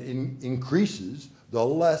that it increases the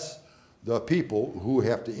less the people who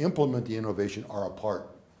have to implement the innovation are a part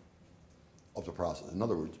of the process. In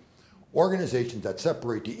other words, organizations that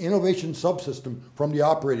separate the innovation subsystem from the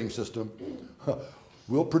operating system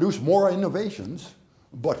will produce more innovations,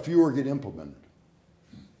 but fewer get implemented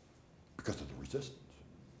because of the resistance.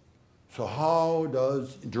 So how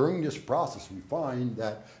does, during this process, we find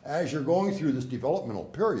that as you're going through this developmental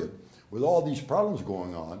period, with all these problems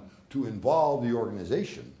going on, to involve the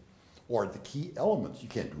organization, or the key elements, you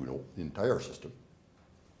can't do the entire system,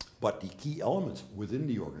 but the key elements within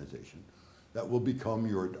the organization that will become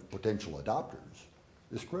your potential adopters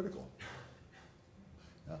is critical.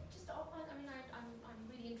 Yeah. Just to outline, I mean, I'm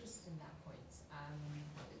really interested in that point,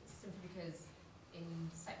 simply because in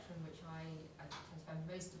the sector in which I tend to spend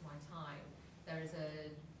most of my time, there is a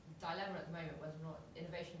dilemma at the moment whether or not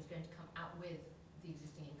innovation is going to come out with the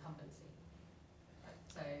existing incumbency. Right?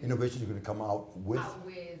 So Innovation is going to come out with? Out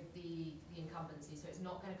with the incumbency, so it's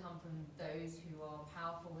not going to come from those who are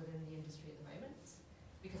powerful within the industry at the moment.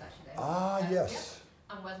 because actually Yes.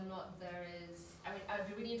 and whether or not there is, I mean, I'd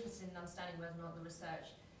be really interested in understanding whether or not the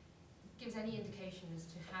research gives any indication as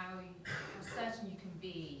to how certain you can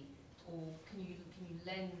be, or can you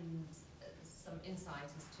lend some insight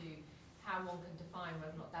as to how one can define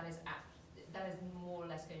whether or not that is more or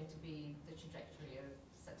less going to be the trajectory of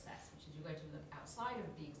success, which is you're going to look outside of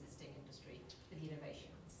the existing industry for the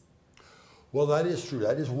innovations. Well, that is true.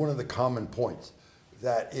 That is one of the common points,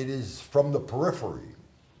 that it is from the periphery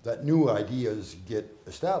that new ideas get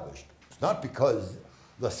established. It's not because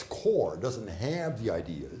the core doesn't have the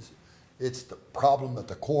ideas. It's the problem that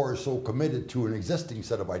the core is so committed to an existing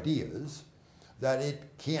set of ideas that it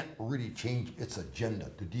can't really change its agenda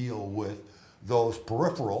to deal with those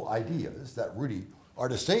peripheral ideas that really are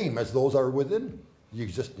the same as those are within the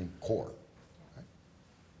existing core. Right?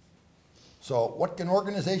 So what can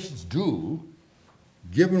organizations do,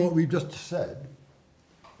 given what we've just said,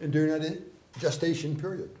 during that gestation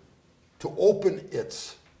period, to open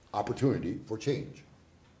its opportunity for change?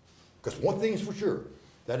 Because one thing is for sure,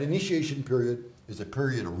 that initiation period is a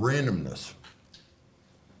period of randomness.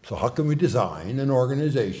 So how can we design an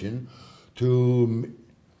organization to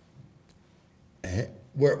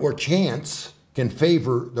where chance can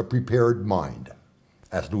favor the prepared mind,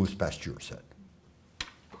 as Louis Pasteur said?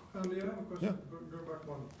 Andy, I have a question. Yeah. Go back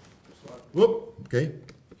one slide. Whoop, okay.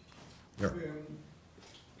 Yeah.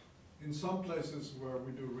 In some places where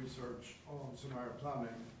we do research on scenario planning,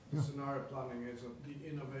 Yeah. scenario planning is the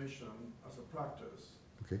innovation as a practice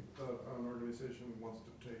Okay. that an organization wants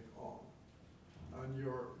to take on. And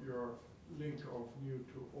your link of new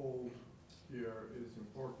to old here is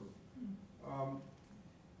important.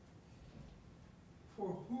 For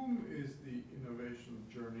whom is the innovation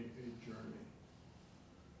journey a journey?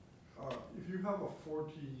 If you have a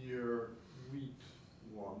 40-year wheat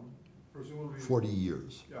one, presumably 40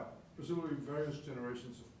 years. Yeah, presumably various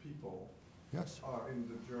generations of people Yes. are in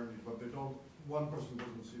the journey, but they don't. One person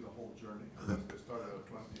doesn't see the whole journey unless they start at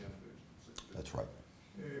 20 and 60. That's right.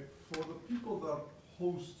 For the people that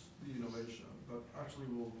host the innovation, that actually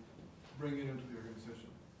will bring it into the organization,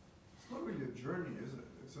 it's not really a journey, is it?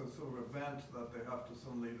 It's a sort of event that they have to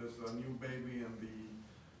suddenly, there's a new baby and the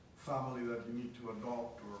family that you need to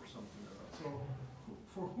adopt or something like that. So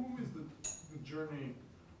for whom is the journey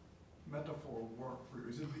metaphor work for you?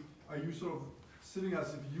 Is it are you sort of sitting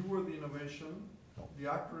as if you were the innovation, No. the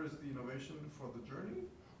actor is the innovation for the journey?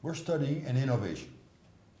 We're studying an innovation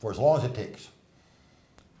for as long as it takes.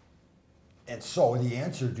 And so the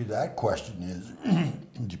answer to that question is,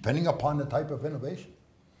 depending upon the type of innovation.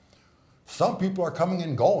 Some people are coming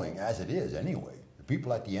and going as it is anyway. The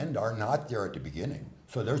people at the end are not there at the beginning.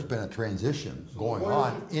 So there's been a transition going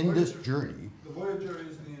on in this journey. The Voyager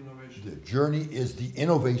is the innovation. The journey is the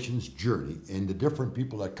innovation's journey, and the different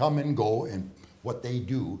people that come and go and what they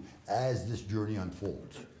do as this journey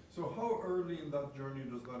unfolds. So how early in that journey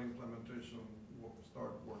does that implementation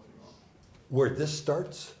start working on? Where this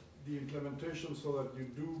starts, The implementation so that you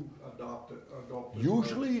do adopt it.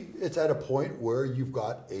 usually it's at a point where you've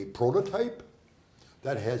got a prototype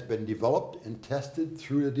that has been developed and tested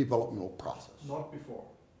through the developmental process. Not before.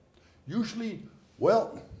 Usually,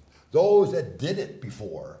 well, those that did it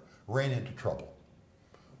before ran into trouble.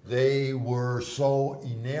 They were so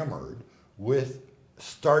enamored with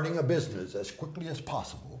starting a business as quickly as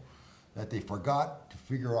possible that they forgot to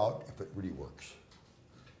figure out if it really works.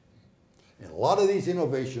 And a lot of these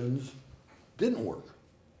innovations didn't work.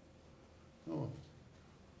 Oh,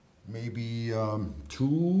 maybe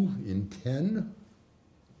 2 in 10.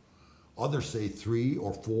 Others say 3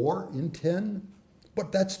 or 4 in 10.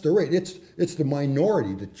 But that's the rate. It's the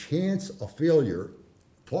minority. The chance of failure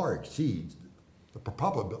far exceeds the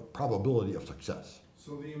probability of success.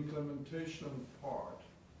 So the implementation part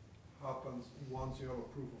happens once you have a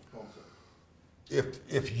proof of concept.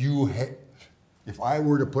 If I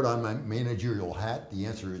were to put on my managerial hat, the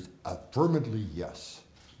answer is affirmatively yes.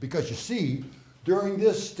 Because you see, during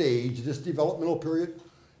this stage, this developmental period,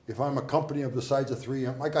 if I'm a company of the size of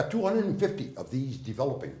 3M, I got 250 of these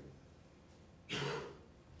developing.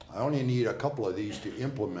 I only need a couple of these to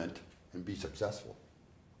implement and be successful.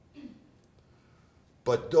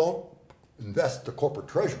 But don't invest the corporate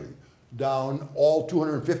treasury down all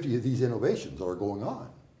 250 of these innovations that are going on.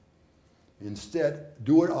 Instead,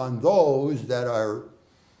 do it on those that are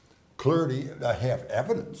clearly, that have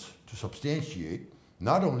evidence to substantiate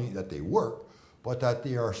not only that they work, but that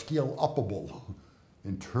they are scale-upable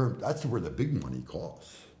in terms, that's where the big money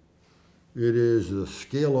costs. It is the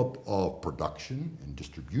scale-up of production and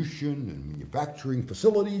distribution and manufacturing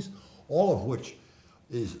facilities, all of which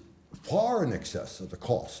is far in excess of the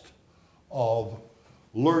cost of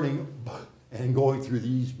learning and going through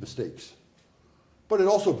these mistakes. But it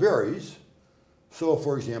also varies. So,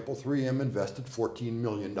 for example, 3M invested $14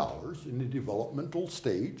 million in the developmental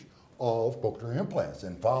stage of cochlear implants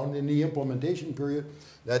and found in the implementation period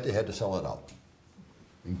that they had to sell it out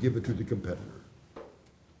and give it to the competitor,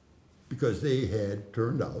 because they had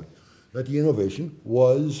turned out that the innovation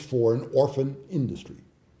was for an orphan industry.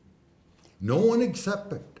 No one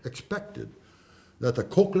expected that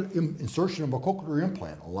the insertion of a cochlear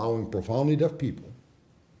implant, allowing profoundly deaf people,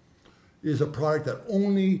 is a product that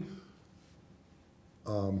only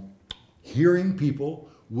hearing people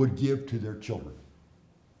would give to their children.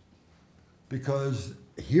 Because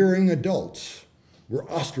hearing adults were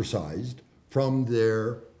ostracized from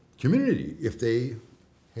their community if they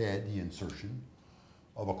had the insertion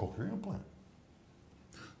of a cochlear implant.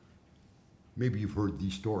 Maybe you've heard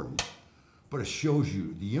these stories, but it shows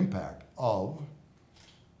you the impact of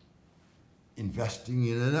investing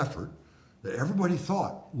in an effort that everybody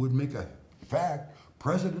thought would make a fact.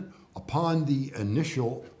 President, upon the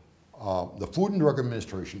initial, the Food and Drug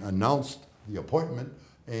Administration announced the appointment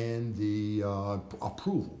and the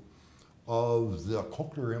approval of the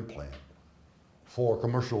cochlear implant for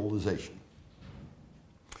commercialization.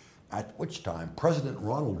 At which time, President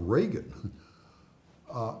Ronald Reagan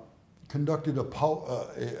conducted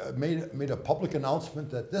made a public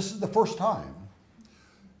announcement that this is the first time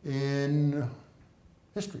in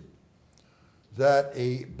history that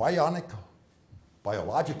a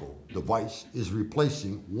biological device is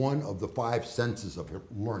replacing one of the 5 senses of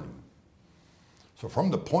learning. So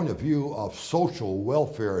from the point of view of social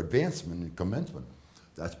welfare advancement and commencement,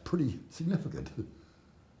 that's pretty significant.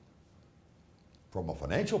 From a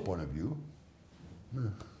financial point of view,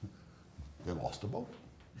 they lost a boat.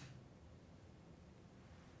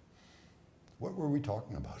 What were we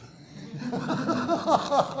talking about?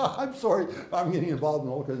 I'm sorry, I'm getting involved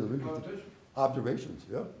in all kinds of interesting observations,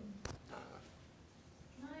 yeah. Can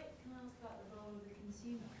I ask about the role of the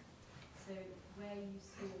consumer? So where you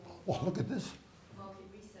saw Well, look at this. market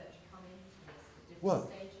research come into this at different Well,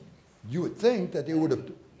 stages? you would think that they would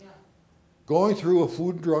have, Yeah. going through a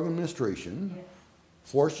Food and Drug Administration, Yes.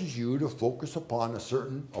 forces you to focus upon a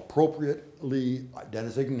certain appropriately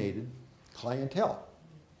designated clientele,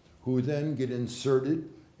 who then get inserted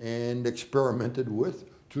and experimented with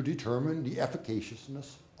to determine the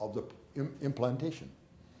efficaciousness of the implantation.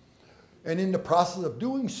 And in the process of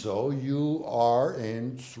doing so, you are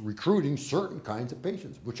recruiting certain kinds of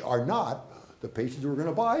patients, which are not the patients who are going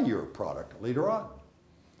to buy your product later on.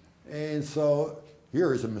 And so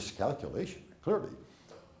here is a miscalculation, clearly.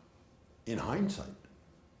 In hindsight,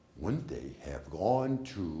 wouldn't they have gone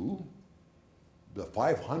to the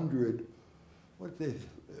 500, what they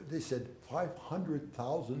said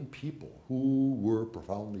 500,000 people who were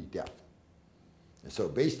profoundly deaf. And so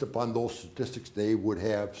based upon those statistics, they would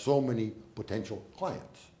have so many potential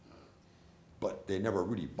clients. But they never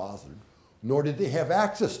really bothered, nor did they have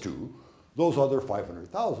access to those other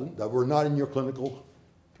 500,000 that were not in your clinical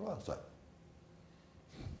trial site.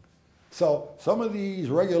 So some of these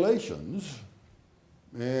regulations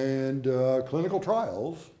and clinical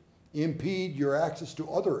trials impede your access to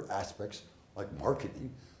other aspects like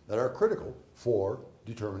marketing that are critical for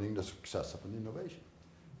determining the success of an innovation.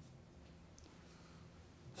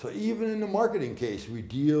 So even in the marketing case, we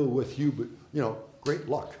deal with great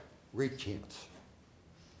luck, great chance.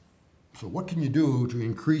 So what can you do to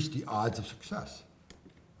increase the odds of success?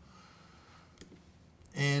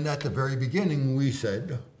 And at the very beginning, we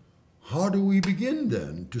said, how do we begin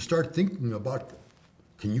then to start thinking about,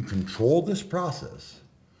 can you control this process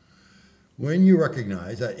when you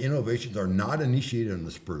recognize that innovations are not initiated on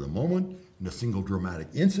the spur of the moment, in a single dramatic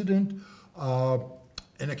incident,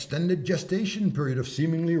 an extended gestation period of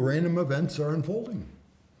seemingly random events are unfolding.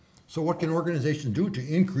 So what can organizations do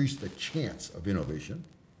to increase the chance of innovation?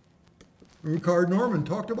 Richard Normann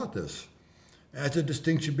talked about this as a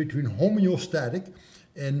distinction between homeostatic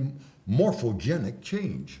and morphogenic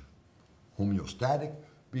change. Homeostatic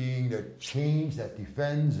being the change that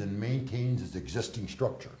defends and maintains its existing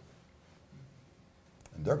structure.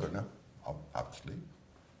 And they're going to, obviously,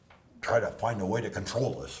 try to find a way to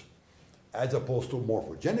control this, as opposed to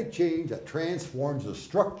morphogenic change that transforms the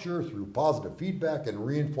structure through positive feedback and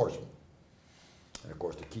reinforcement. And of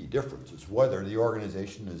course, the key difference is whether the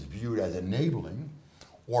organization is viewed as enabling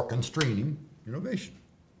or constraining innovation.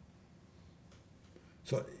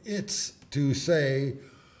 So it's to say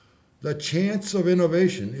the chance of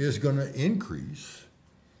innovation is going to increase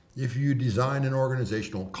if you design an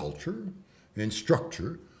organizational culture and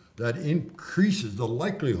structure that increases the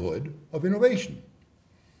likelihood of innovation.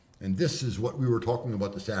 And this is what we were talking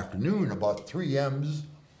about this afternoon, about 3M's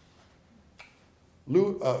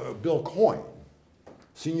Bill Coyne,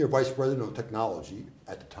 Senior Vice President of Technology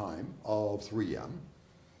at the time of 3M,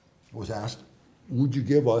 was asked, would you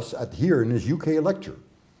give us, here in his UK lecture,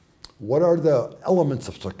 what are the elements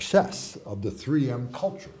of success of the 3M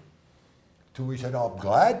culture? To which he said, I'm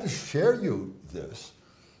glad to share you this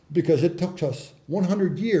because it took us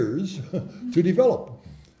 100 years to develop.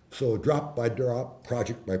 So drop by drop,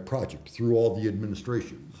 project by project, through all the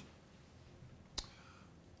administrations.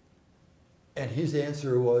 And his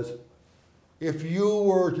answer was, if you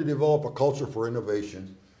were to develop a culture for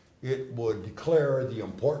innovation, it would declare the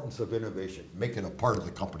importance of innovation, make it a part of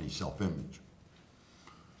the company's self-image.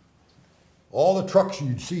 All the trucks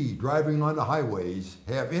you'd see driving on the highways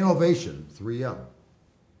have innovation, 3M.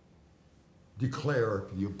 Declare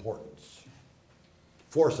the importance.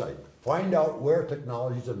 Foresight, find out where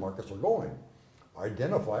technologies and markets are going.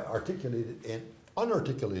 Identify articulated and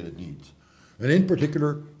unarticulated needs. And in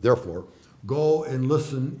particular, therefore, go and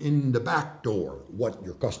listen in the back door what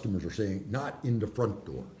your customers are saying, not in the front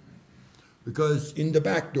door. Because in the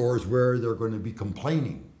back door is where they're going to be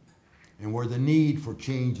complaining and where the need for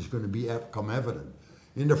change is going to become evident.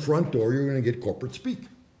 In the front door, you're going to get corporate speak.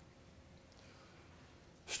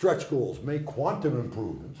 Stretch goals, make quantum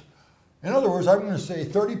improvements. In other words, I'm going to say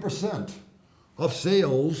 30% of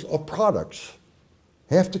sales of products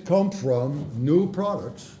have to come from new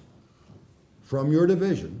products from your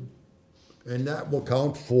division, and that will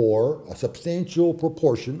count for a substantial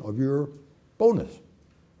proportion of your bonus.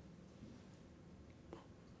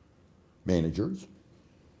 Managers,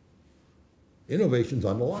 innovation's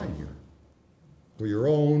on the line here for your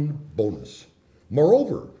own bonus.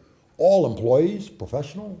 Moreover, all employees,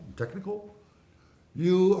 professional, technical,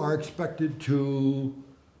 you are expected to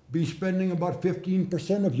be spending about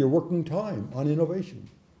 15% of your working time on innovation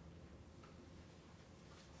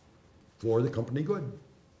for the company good.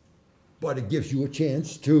 But it gives you a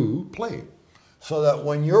chance to play so that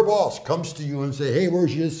when your boss comes to you and say, hey,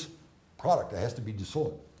 where's this product that has to be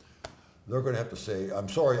sold? They're going to have to say, I'm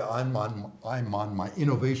sorry, I'm on my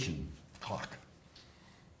innovation clock.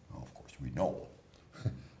 Well, of course, we know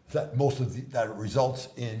that most of that results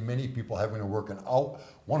in many people having to work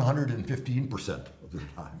 115% of their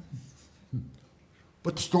time.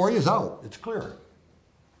 But the story is out. It's clear.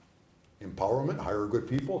 Empowerment, hire good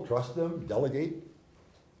people, trust them, delegate.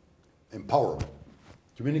 Empowerment.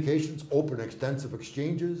 Communications, open, extensive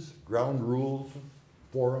exchanges, ground rules,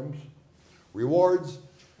 forums. Rewards,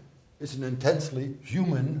 it's an intensely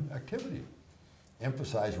human activity.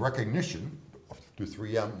 Emphasize recognition to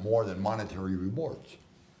 3M more than monetary rewards.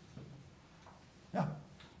 Yeah.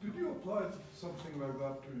 Did you apply something like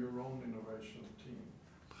that to your own innovation team?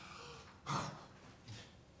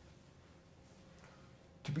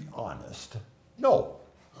 To be honest, no.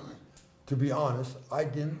 To be honest, I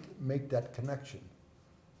didn't make that connection.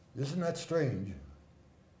 Isn't that strange?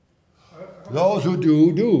 Those who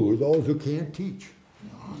do. Those who can't, teach.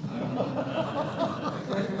 I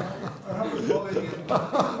have a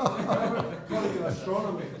colleague in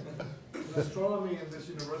astronomy. In astronomy in this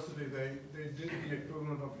university, they did the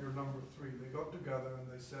equivalent of your number 3. They got together and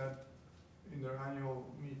they said in their annual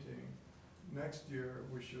meeting, next year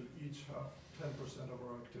we should each have 10% of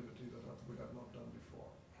our activity that we have not done before,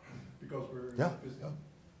 because we're busy.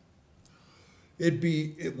 Yeah.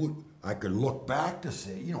 I could look back to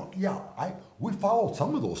say, we followed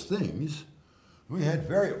some of those things. We had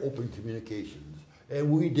very open communications, and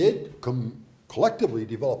we did collectively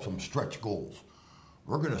develop some stretch goals.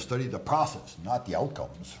 We're going to study the process, not the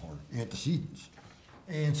outcomes or antecedents,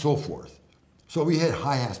 and so forth. So we had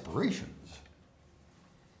high aspirations.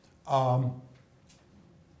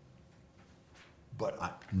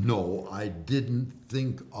 But no, I didn't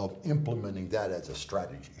think of implementing that as a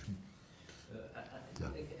strategy.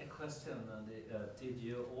 A question, did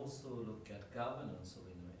you also look at governance of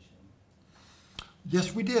innovation?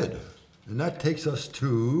 Yes, we did. And that takes us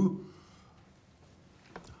to,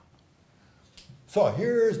 so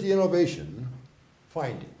here's the innovation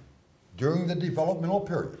finding. During the developmental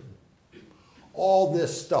period, all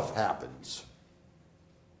this stuff happens.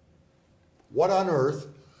 What on earth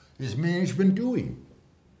is management doing?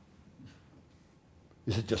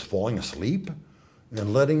 Is it just falling asleep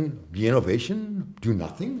and letting the innovation do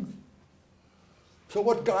nothing? So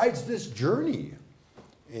what guides this journey?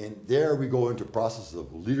 And there we go into processes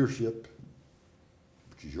of leadership,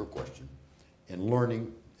 which is your question, and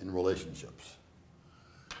learning and relationships.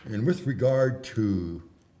 And with regard to,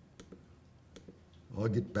 I'll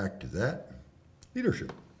get back to that,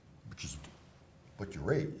 leadership, which is what you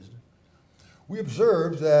raised. We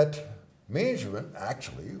observed that management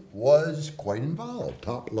actually was quite involved,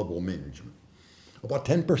 top-level management. About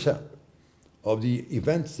 10% of the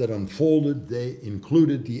events that unfolded, they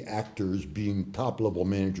included the actors being top-level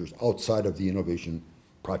managers outside of the innovation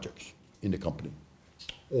projects in the company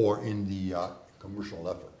or in the commercial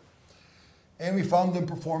effort. And we found them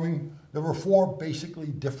performing, there were 4 basically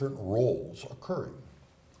different roles occurring.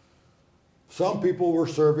 Some people were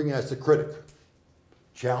serving as the critic,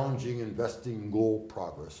 challenging investing goal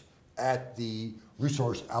progress at the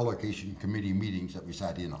resource allocation committee meetings that we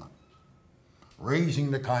sat in on,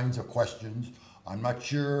 raising the kinds of questions. I'm not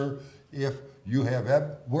sure if you have,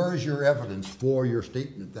 where is your evidence for your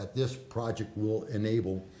statement that this project will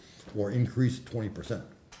enable or increase 20%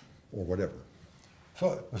 or whatever.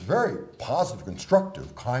 So it was very positive,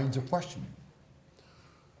 constructive kinds of questioning.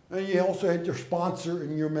 And you also had your sponsor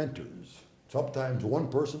and your mentors. Sometimes one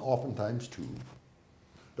person, oftentimes 2.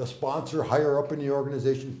 The sponsor higher up in the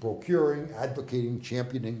organization, procuring, advocating,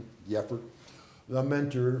 championing the effort. The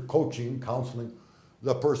mentor, coaching, counseling,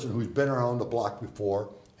 the person who's been around the block before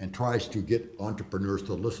and tries to get entrepreneurs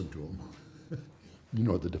to listen to him. You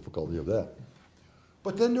know the difficulty of that.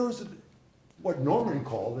 But then there was what Norman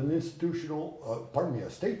called an institutional, a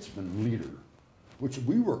statesman leader, which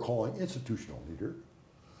we were calling institutional leader,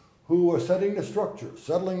 who was setting the structure,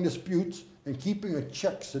 settling disputes, and keeping a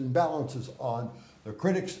checks and balances on the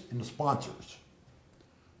critics and the sponsors.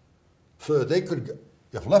 So that they could,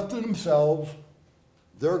 if left to themselves,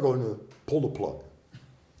 they're going to pull the plug.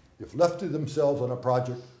 If left to themselves on a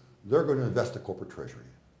project, they're going to invest the corporate treasury.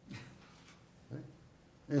 Okay?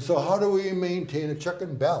 And so how do we maintain a check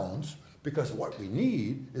and balance? Because what we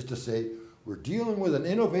need is to say, we're dealing with an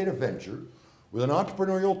innovative venture, with an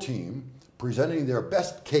entrepreneurial team, presenting their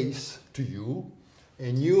best case to you,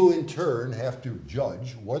 and you in turn have to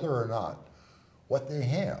judge whether or not what they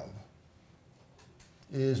have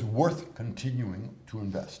is worth continuing to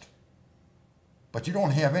invest. But you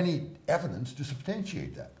don't have any evidence to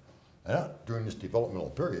substantiate that. During this developmental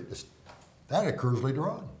period, that occurs later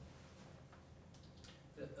on.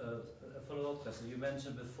 A follow-up question. You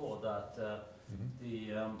mentioned before that the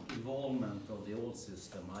involvement of the old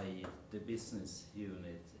system, i.e. the business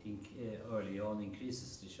unit, early on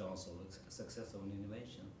increases the chance of success of an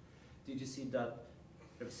innovation. Did you see that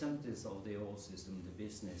representatives of the old system, the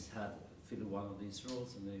business, had filled one of these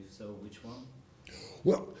roles, and if so, which one?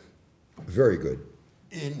 Well, very good.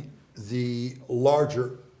 In the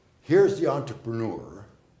larger, here's the entrepreneur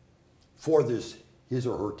for this, his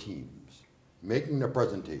or her teams, making the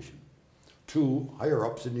presentation to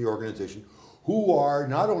higher-ups in the organization who are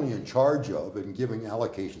not only in charge of and giving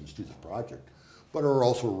allocations to the project, but are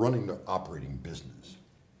also running the operating business,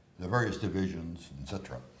 the various divisions,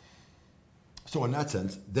 etc. So in that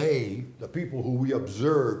sense, they, the people who we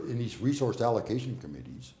observed in these resource allocation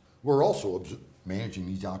committees, were also managing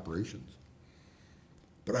these operations.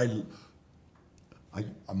 But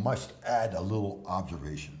I must add a little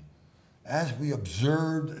observation. As we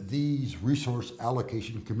observed these resource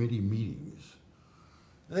allocation committee meetings,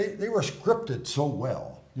 they were scripted so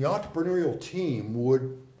well. The entrepreneurial team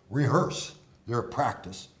would rehearse their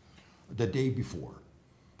practice the day before.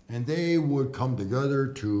 And they would come together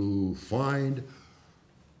to find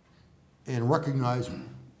and recognize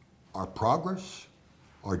our progress,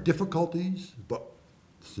 our difficulties, but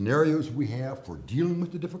scenarios we have for dealing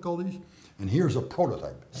with the difficulties. And here's a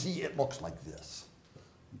prototype. See, it looks like this.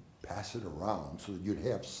 Pass it around so that you'd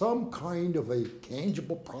have some kind of a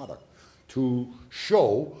tangible product to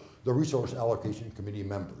show the resource allocation committee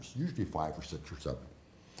members, usually 5 or 6 or 7,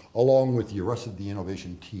 along with the rest of the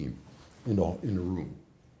innovation team in the room.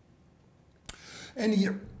 And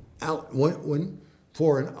here, when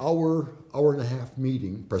for an hour and a half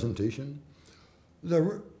meeting presentation,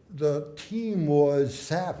 the team was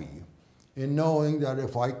savvy in knowing that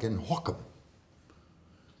if I can hook them,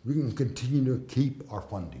 we can continue to keep our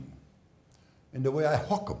funding. And the way I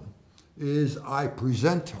hook them is I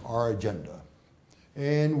present our agenda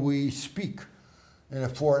and we speak.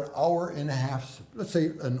 And for an hour and a half, let's say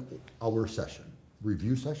an hour session,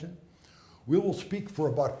 review session, we will speak for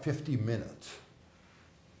about 50 minutes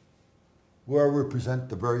where we present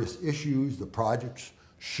the various issues, the projects,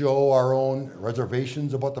 show our own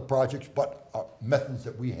reservations about the projects, but methods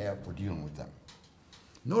that we have for dealing with them.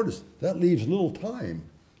 Notice that leaves little time,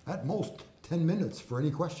 at most 10 minutes for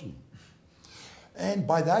any question. And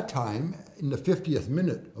by that time, in the 50th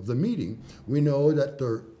minute of the meeting, we know that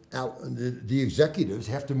the executives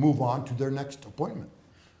have to move on to their next appointment.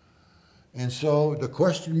 And so the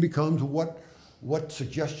question becomes what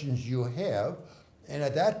suggestions you have, and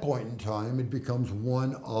at that point in time, it becomes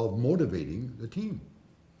one of motivating the team.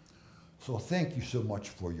 So thank you so much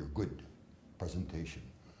for your good presentation.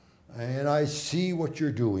 And I see what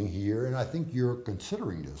you're doing here, and I think you're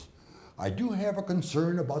considering this. I do have a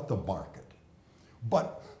concern about the market,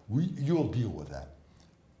 but you'll deal with that.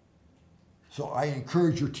 So I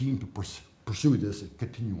encourage your team to pursue this and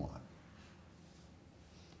continue on.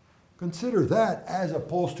 Consider that as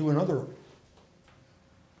opposed to another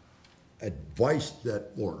advice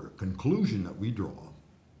or conclusion that we draw.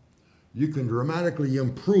 You can dramatically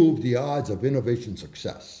improve the odds of innovation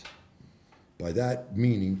success. By that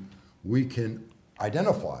meaning, we can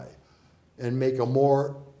identify and make a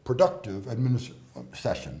more productive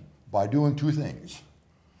session by doing two things.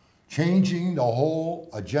 Changing the whole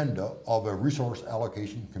agenda of a resource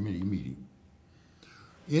allocation committee meeting,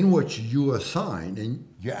 in which you assign and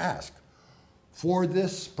you ask for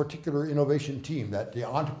this particular innovation team that the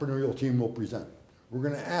entrepreneurial team will present. We're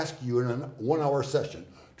going to ask you in a 1-hour session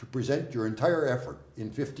to present your entire effort in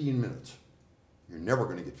 15 minutes. You're never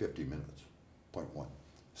going to get 50 minutes, point one.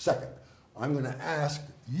 Second, I'm going to ask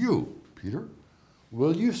you, Peter,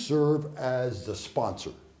 will you serve as the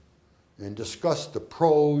sponsor and discuss the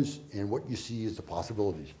pros and what you see as the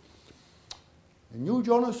possibilities? And you,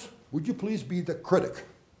 Jonas, would you please be the critic?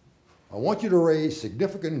 I want you to raise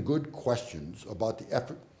significant good questions about the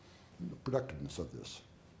effort and the productiveness of this.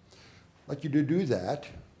 I'd like you to do that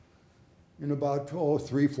in about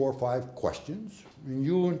 3, 4, 5 questions, and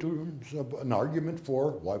you into an argument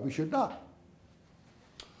for why we should not.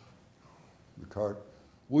 Richard,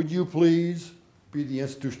 would you please be the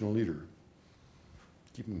institutional leader,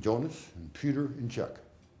 keeping Jonas and Peter in check,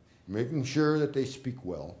 making sure that they speak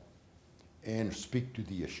well and speak to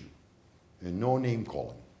the issue, and no name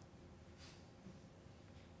calling.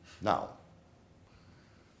 Now,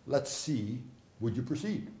 let's see, would you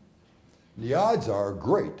proceed? The odds are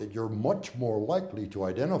great that you're much more likely to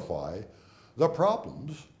identify the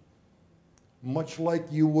problems, much like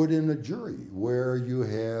you would in a jury, where you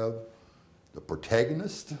have the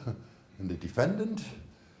protagonist and the defendant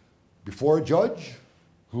before a judge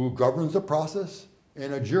who governs the process,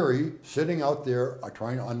 and a jury sitting out there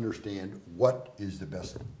trying to understand what is the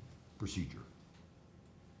best procedure.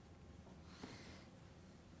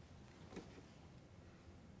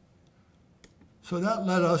 So that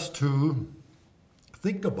led us to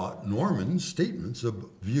think about Normann's statements of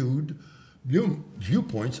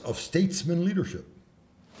viewpoints of statesman leadership.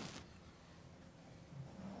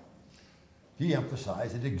 He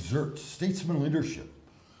emphasized that statesman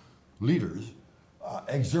leaders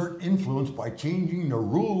exert influence by changing the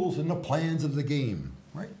rules and the plans of the game,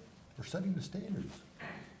 right? They're setting the standards.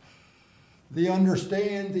 They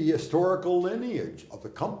understand the historical lineage of the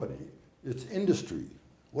company, its industry,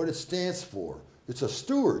 what it stands for. It's a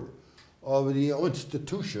steward of the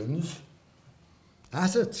institution's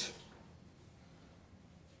assets.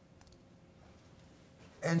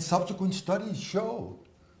 And subsequent studies show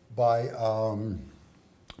by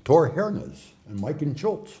Thor Hernes and Mike and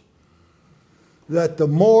Schultz that the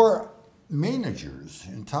more managers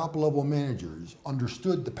and top-level managers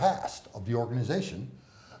understood the past of the organization,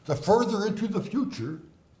 the further into the future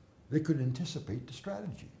they could anticipate the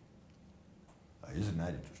strategy. Isn't that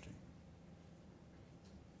interesting?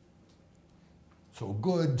 So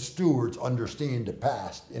good stewards understand the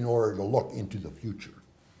past in order to look into the future,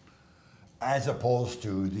 as opposed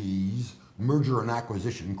to these merger and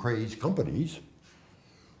acquisition crazed companies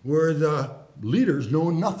where the leaders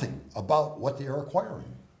know nothing about what they are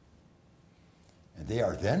acquiring. And they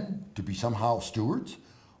are then to be somehow stewards,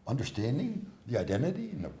 understanding the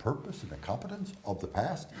identity and the purpose and the competence of the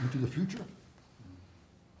past into the future.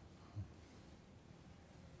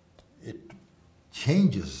 It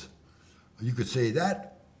changes. You could say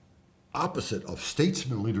that opposite of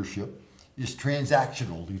statesman leadership is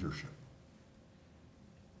transactional leadership.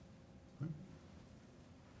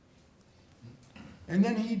 And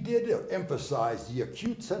then he did emphasize the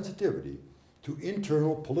acute sensitivity to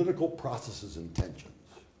internal political processes and tensions,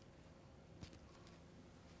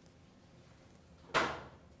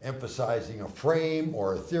 emphasizing a frame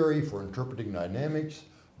or a theory for interpreting dynamics,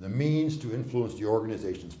 the means to influence the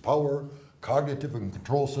organization's power, cognitive and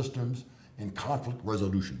control systems, and conflict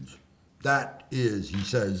resolutions. That is, he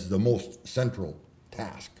says, the most central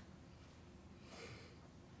task.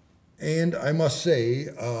 And I must say,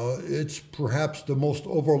 it's perhaps the most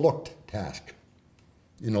overlooked task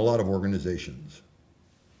in a lot of organizations.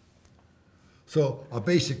 So a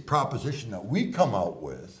basic proposition that we come out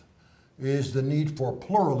with is the need for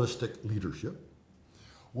pluralistic leadership,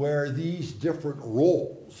 where these different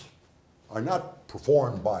roles are not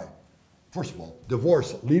performed by, first of all,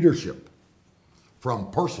 divorce leadership from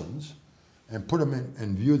persons and put them in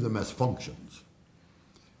and view them as functions.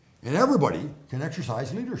 And everybody can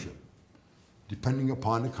exercise leadership, depending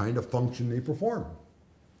upon the kind of function they perform.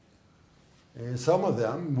 And some of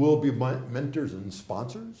them will be mentors and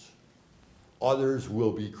sponsors. Others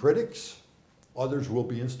will be critics. Others will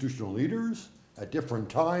be institutional leaders at different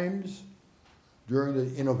times during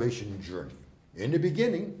the innovation journey. In the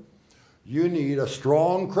beginning, you need a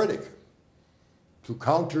strong critic to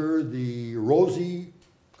counter the rosy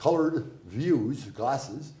colored views,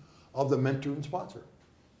 glasses, of the mentor and sponsor.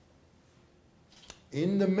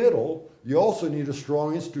 In the middle, you also need a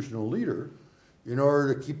strong institutional leader in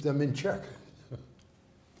order to keep them in check.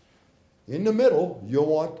 In the middle, you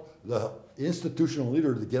want the institutional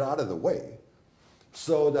leader to get out of the way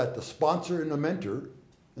so that the sponsor and the mentor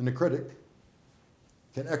and the critic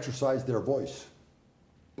can exercise their voice,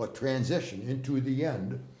 but transition into the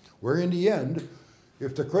end, where in the end,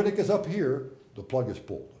 if the critic is up here, the plug is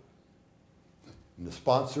pulled. And the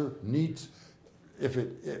sponsor needs, if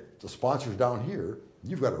the sponsor's down here,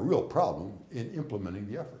 you've got a real problem in implementing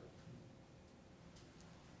the effort.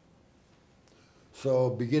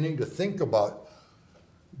 So beginning to think about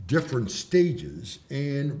different stages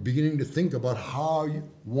and beginning to think about how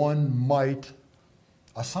one might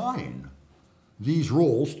assign these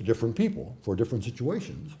roles to different people for different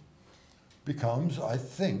situations becomes, I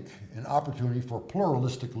think, an opportunity for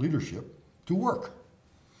pluralistic leadership to work.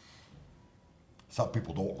 Some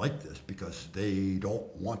people don't like this because they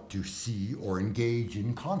don't want to see or engage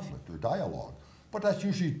in conflict or dialogue. But that's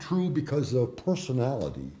usually true because of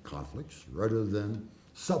personality conflicts rather than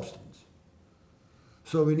substance.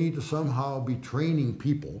 So we need to somehow be training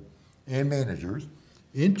people and managers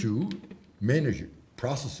into managing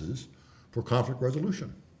processes for conflict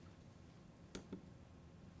resolution.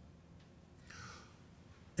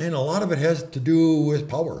 And a lot of it has to do with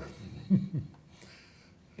power.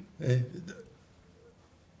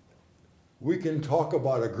 We can talk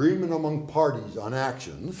about agreement among parties on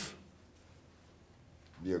actions,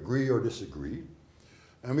 they agree or disagree,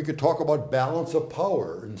 and we can talk about balance of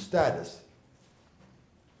power and status,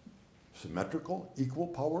 symmetrical, equal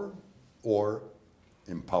power, or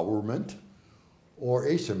empowerment, or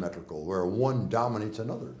asymmetrical, where one dominates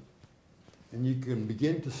another. And you can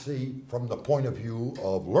begin to see from the point of view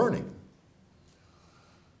of learning,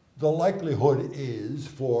 the likelihood is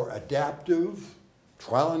for adaptive,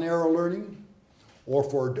 trial and error learning, or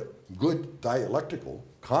for good dialectical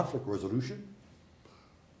conflict resolution,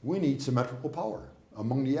 we need symmetrical power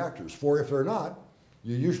among the actors. For if they're not,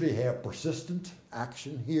 you usually have persistent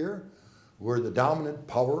action here, where the dominant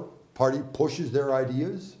power party pushes their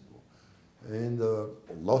ideas, and the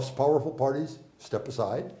less powerful parties step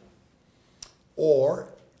aside, or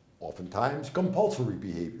oftentimes compulsory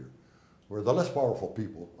behavior, where the less powerful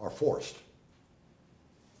people are forced,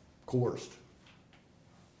 coerced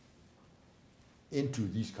into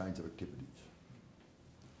these kinds of activities.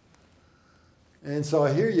 And so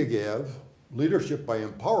here you give leadership by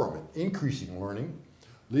empowerment, increasing learning,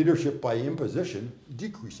 leadership by imposition,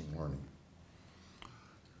 decreasing learning.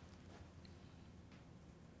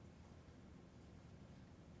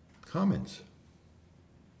 Comments?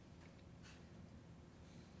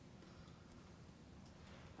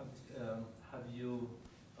 Have you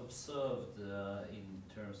observed in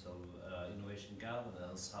terms of innovation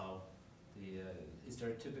governance how is there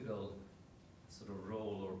a typical sort of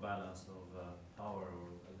role or balance of power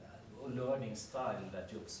or learning style that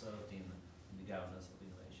you observed in the governance of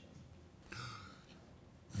innovation?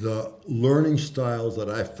 The learning styles that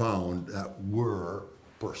I found that were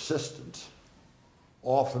persistent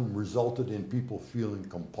often resulted in people feeling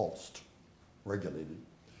compulsed, regulated,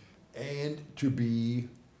 and to be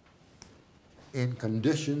in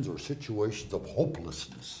conditions or situations of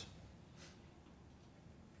hopelessness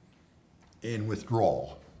and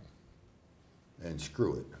withdrawal and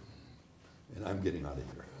screw it, and I'm getting out of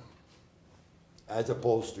here. As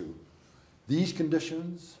opposed to these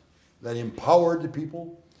conditions that empowered the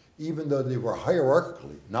people, even though they were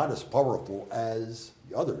hierarchically not as powerful as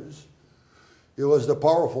the others, it was the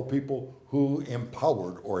powerful people who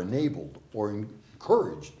empowered or enabled or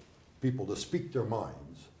encouraged people to speak their minds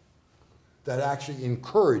that actually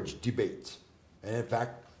encouraged debates, and in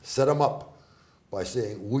fact set them up by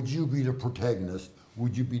saying, would you be the protagonist,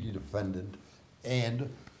 would you be the defendant, and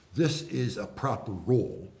this is a proper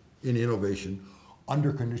role in innovation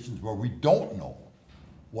under conditions where we don't know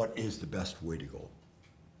what is the best way to go.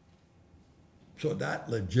 So that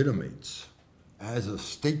legitimates, as a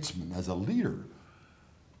statesman, as a leader,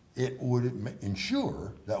 it would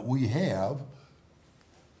ensure that we have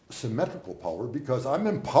symmetrical power because I'm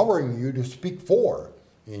empowering you to speak for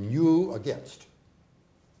and you against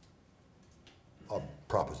a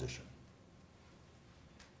proposition.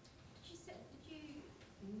 Did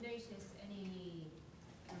you notice any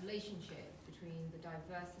relationship between the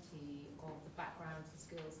diversity of the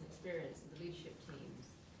experience of the leadership teams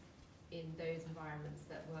in those environments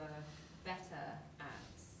that were better at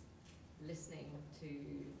listening to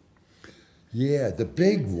Yeah, the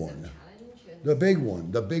big differences of one. challenge and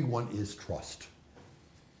The big one is trust,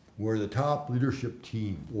 where the top leadership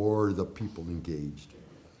team or the people engaged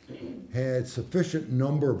had sufficient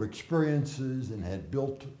number of experiences and had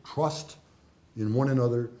built trust in one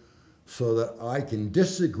another so that I can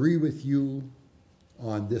disagree with you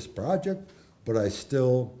on this project, but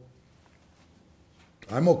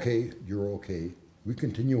I'm okay, you're okay, we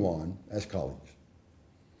continue on as colleagues.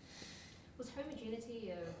 was homogeneity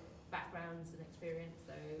of backgrounds and experience,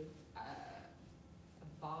 though, a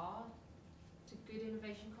bar to good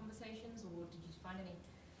innovation conversations, or did you find any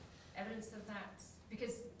evidence of that?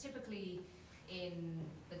 Because typically in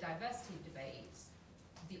the diversity debate,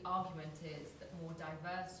 the argument is that more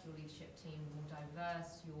diverse your leadership team, the more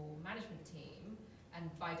diverse your management team, and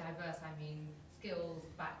by diverse I mean skills,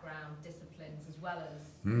 background, disciplines, as well as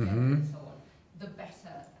gender and so on, the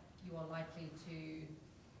better you are likely to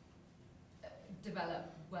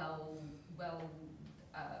develop well-functioning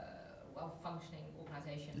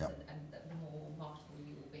organisations, Yep. and the more marketable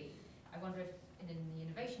you will be. I wonder if in the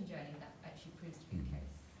innovation journey that actually proves to be the case.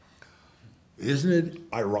 Isn't it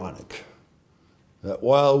ironic that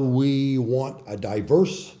while we want a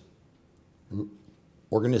diverse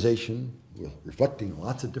organization reflecting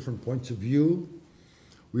lots of different points of view,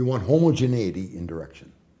 we want homogeneity in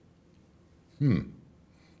direction?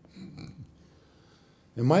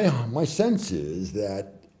 And my sense is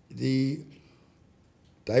that the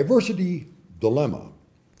diversity dilemma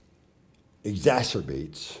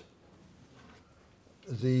exacerbates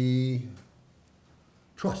the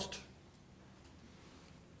trust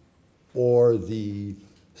or the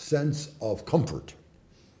sense of comfort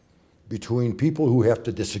between people who have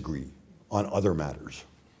to disagree on other matters.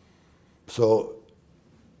 So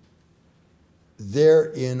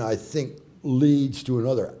therein, I think, leads to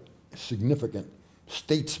another significant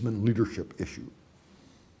statesman leadership issue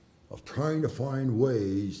of trying to find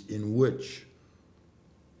ways in which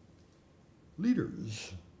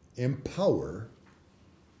leaders empower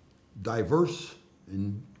diverse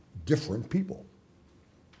and different people.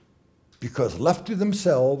 Because left to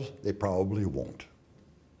themselves, they probably won't.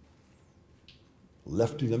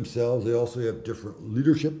 Left to themselves, they also have different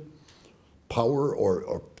leadership power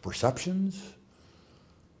or perceptions,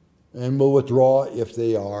 and will withdraw if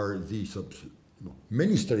they are the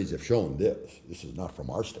Many studies have shown this is not from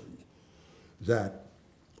our studies, that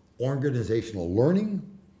organizational learning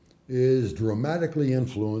is dramatically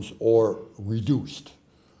influenced or reduced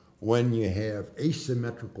when you have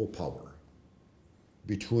asymmetrical power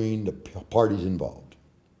between the parties involved.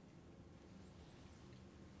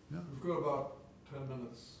 Yeah. We've got about 10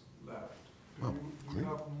 minutes left. Do you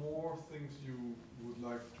have more things you would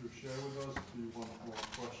like to share with us? Do you want more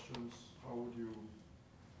questions? How would you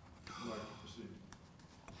like to proceed?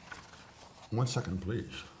 1 second,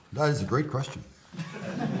 please. That is a great question.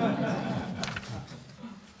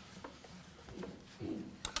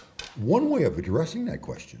 One way of addressing that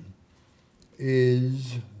question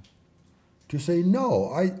is to say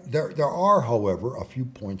no. There are, however, a few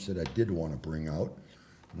points that I did want to bring out,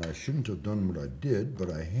 and I shouldn't have done what I did, but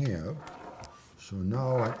I have. So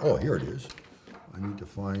now oh, here it is. I need to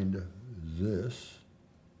find this.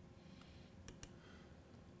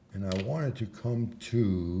 And I wanted to come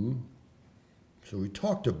to, so we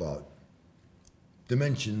talked about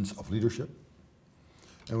dimensions of leadership,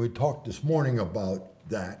 and we talked this morning about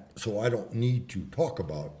that, so I don't need to talk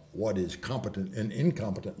about what is competent and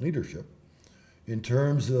incompetent leadership in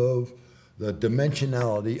terms of the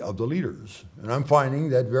dimensionality of the leaders. And I'm finding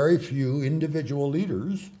that very few individual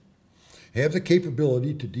leaders have the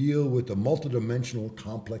capability to deal with the multidimensional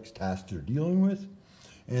complex tasks they're dealing with.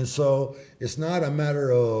 And so it's not a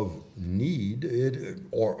matter of need,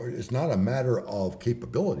 or it's not a matter of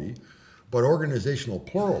capability, but organizational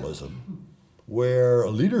pluralism, where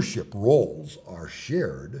leadership roles are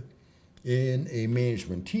shared in a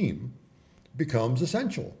management team, becomes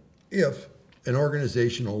essential if an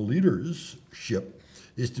organizational leadership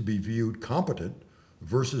is to be viewed competent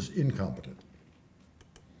versus incompetent.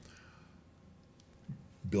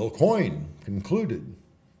 Bill Coyne concluded,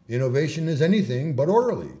 innovation is anything but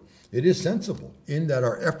orderly. It is sensible in that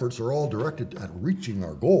our efforts are all directed at reaching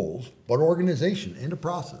our goals, but organization and a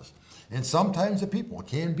process. And sometimes the people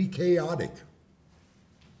can be chaotic.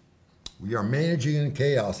 We are managing in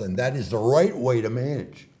chaos, and that is the right way to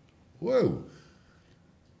manage. Whoa.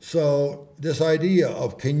 So this idea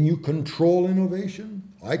of can you control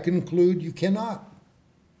innovation? I conclude you cannot.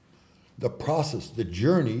 The process, the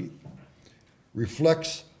journey,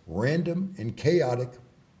 reflects random and chaotic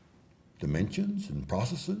dimensions and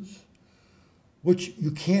processes, which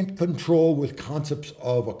you can't control with concepts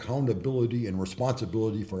of accountability and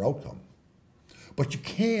responsibility for outcome. But you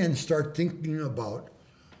can start thinking about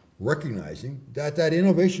recognizing that that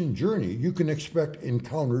innovation journey, you can expect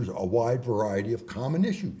encounters a wide variety of common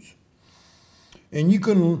issues. And you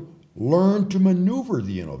can learn to maneuver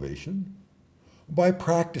the innovation by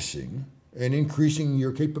practicing and increasing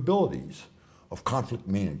your capabilities of conflict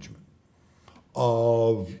management,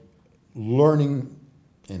 of learning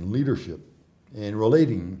and leadership and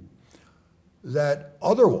relating, that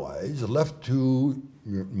otherwise, left to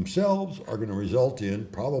themselves, are going to result in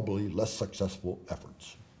probably less successful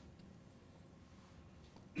efforts.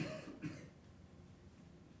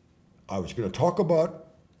 I was going to talk about,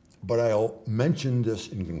 but I'll mention this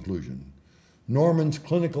in conclusion, Norman's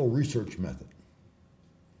clinical research method.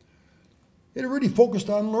 It really focused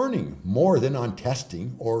on learning more than on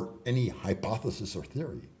testing or any hypothesis or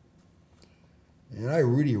theory. And I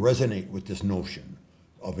really resonate with this notion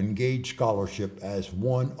of engaged scholarship as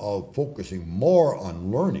one of focusing more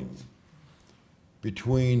on learning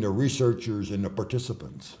between the researchers and the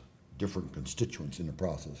participants, different constituents in the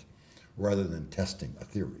process, rather than testing a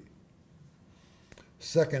theory.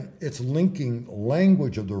 Second, it's linking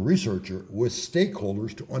language of the researcher with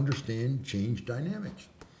stakeholders to understand change dynamics.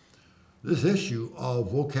 This issue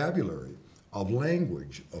of vocabulary, of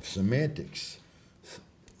language, of semantics,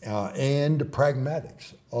 and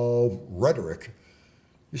pragmatics, of rhetoric,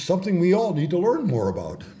 is something we all need to learn more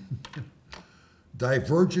about.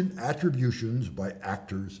 Divergent attributions by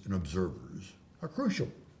actors and observers are crucial,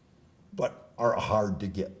 but are hard to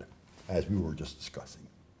get, as we were just discussing.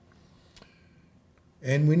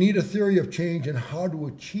 And we need a theory of change, and how to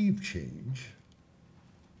achieve change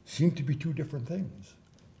seem to be two different things.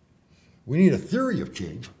 We need a theory of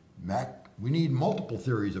change. Mac, we need multiple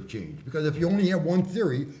theories of change, because if you only have one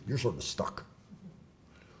theory, you're sort of stuck.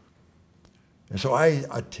 And so I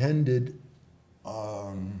attended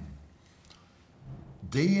a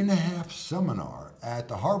day-and-a-half seminar at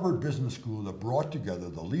the Harvard Business School that brought together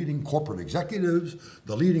the leading corporate executives,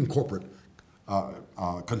 the leading corporate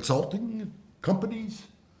consulting companies,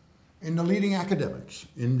 and the leading academics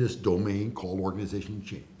in this domain called organizational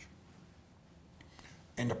change.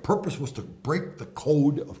 And the purpose was to break the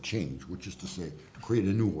code of change, which is to say, to create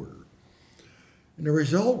a new order. And the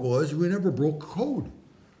result was we never broke code,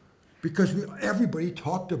 because everybody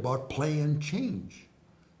talked about planned change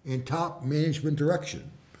and top management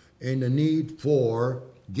direction and the need for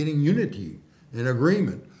getting unity and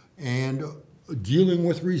agreement and dealing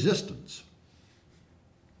with resistance.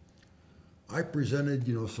 I presented,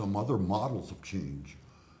 some other models of change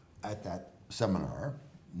at that seminar,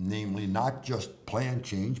 namely not just planned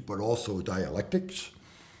change, but also dialectics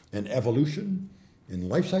and evolution and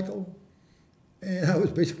life cycle. And I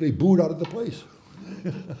was basically booed out of the place.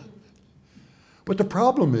 But the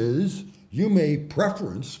problem is, you may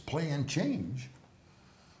preference planned change,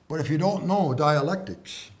 but if you don't know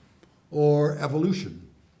dialectics or evolution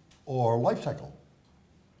or life cycle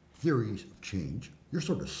theories of change, you're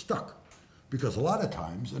sort of stuck. Because a lot of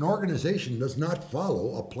times, an organization does not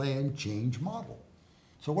follow a planned change model.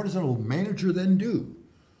 So what does a manager then do?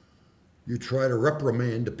 You try to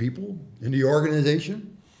reprimand the people in the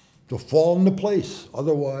organization to fall into place.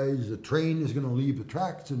 Otherwise, the train is going to leave the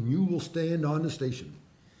tracks and you will stand on the station.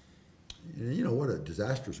 And what a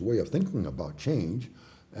disastrous way of thinking about change,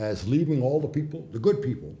 as leaving all the people, the good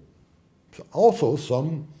people, also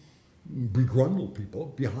some begruntled people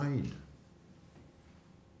behind.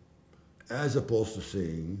 As opposed to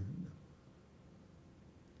saying,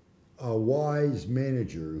 a wise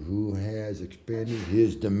manager who has expanded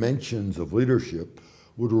his dimensions of leadership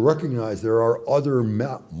would recognize there are other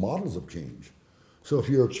models of change. So if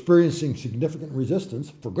you're experiencing significant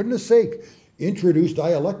resistance, for goodness sake, introduce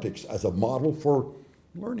dialectics as a model for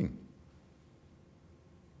learning.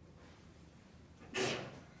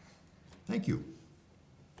 Thank you.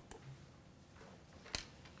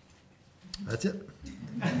 That's it.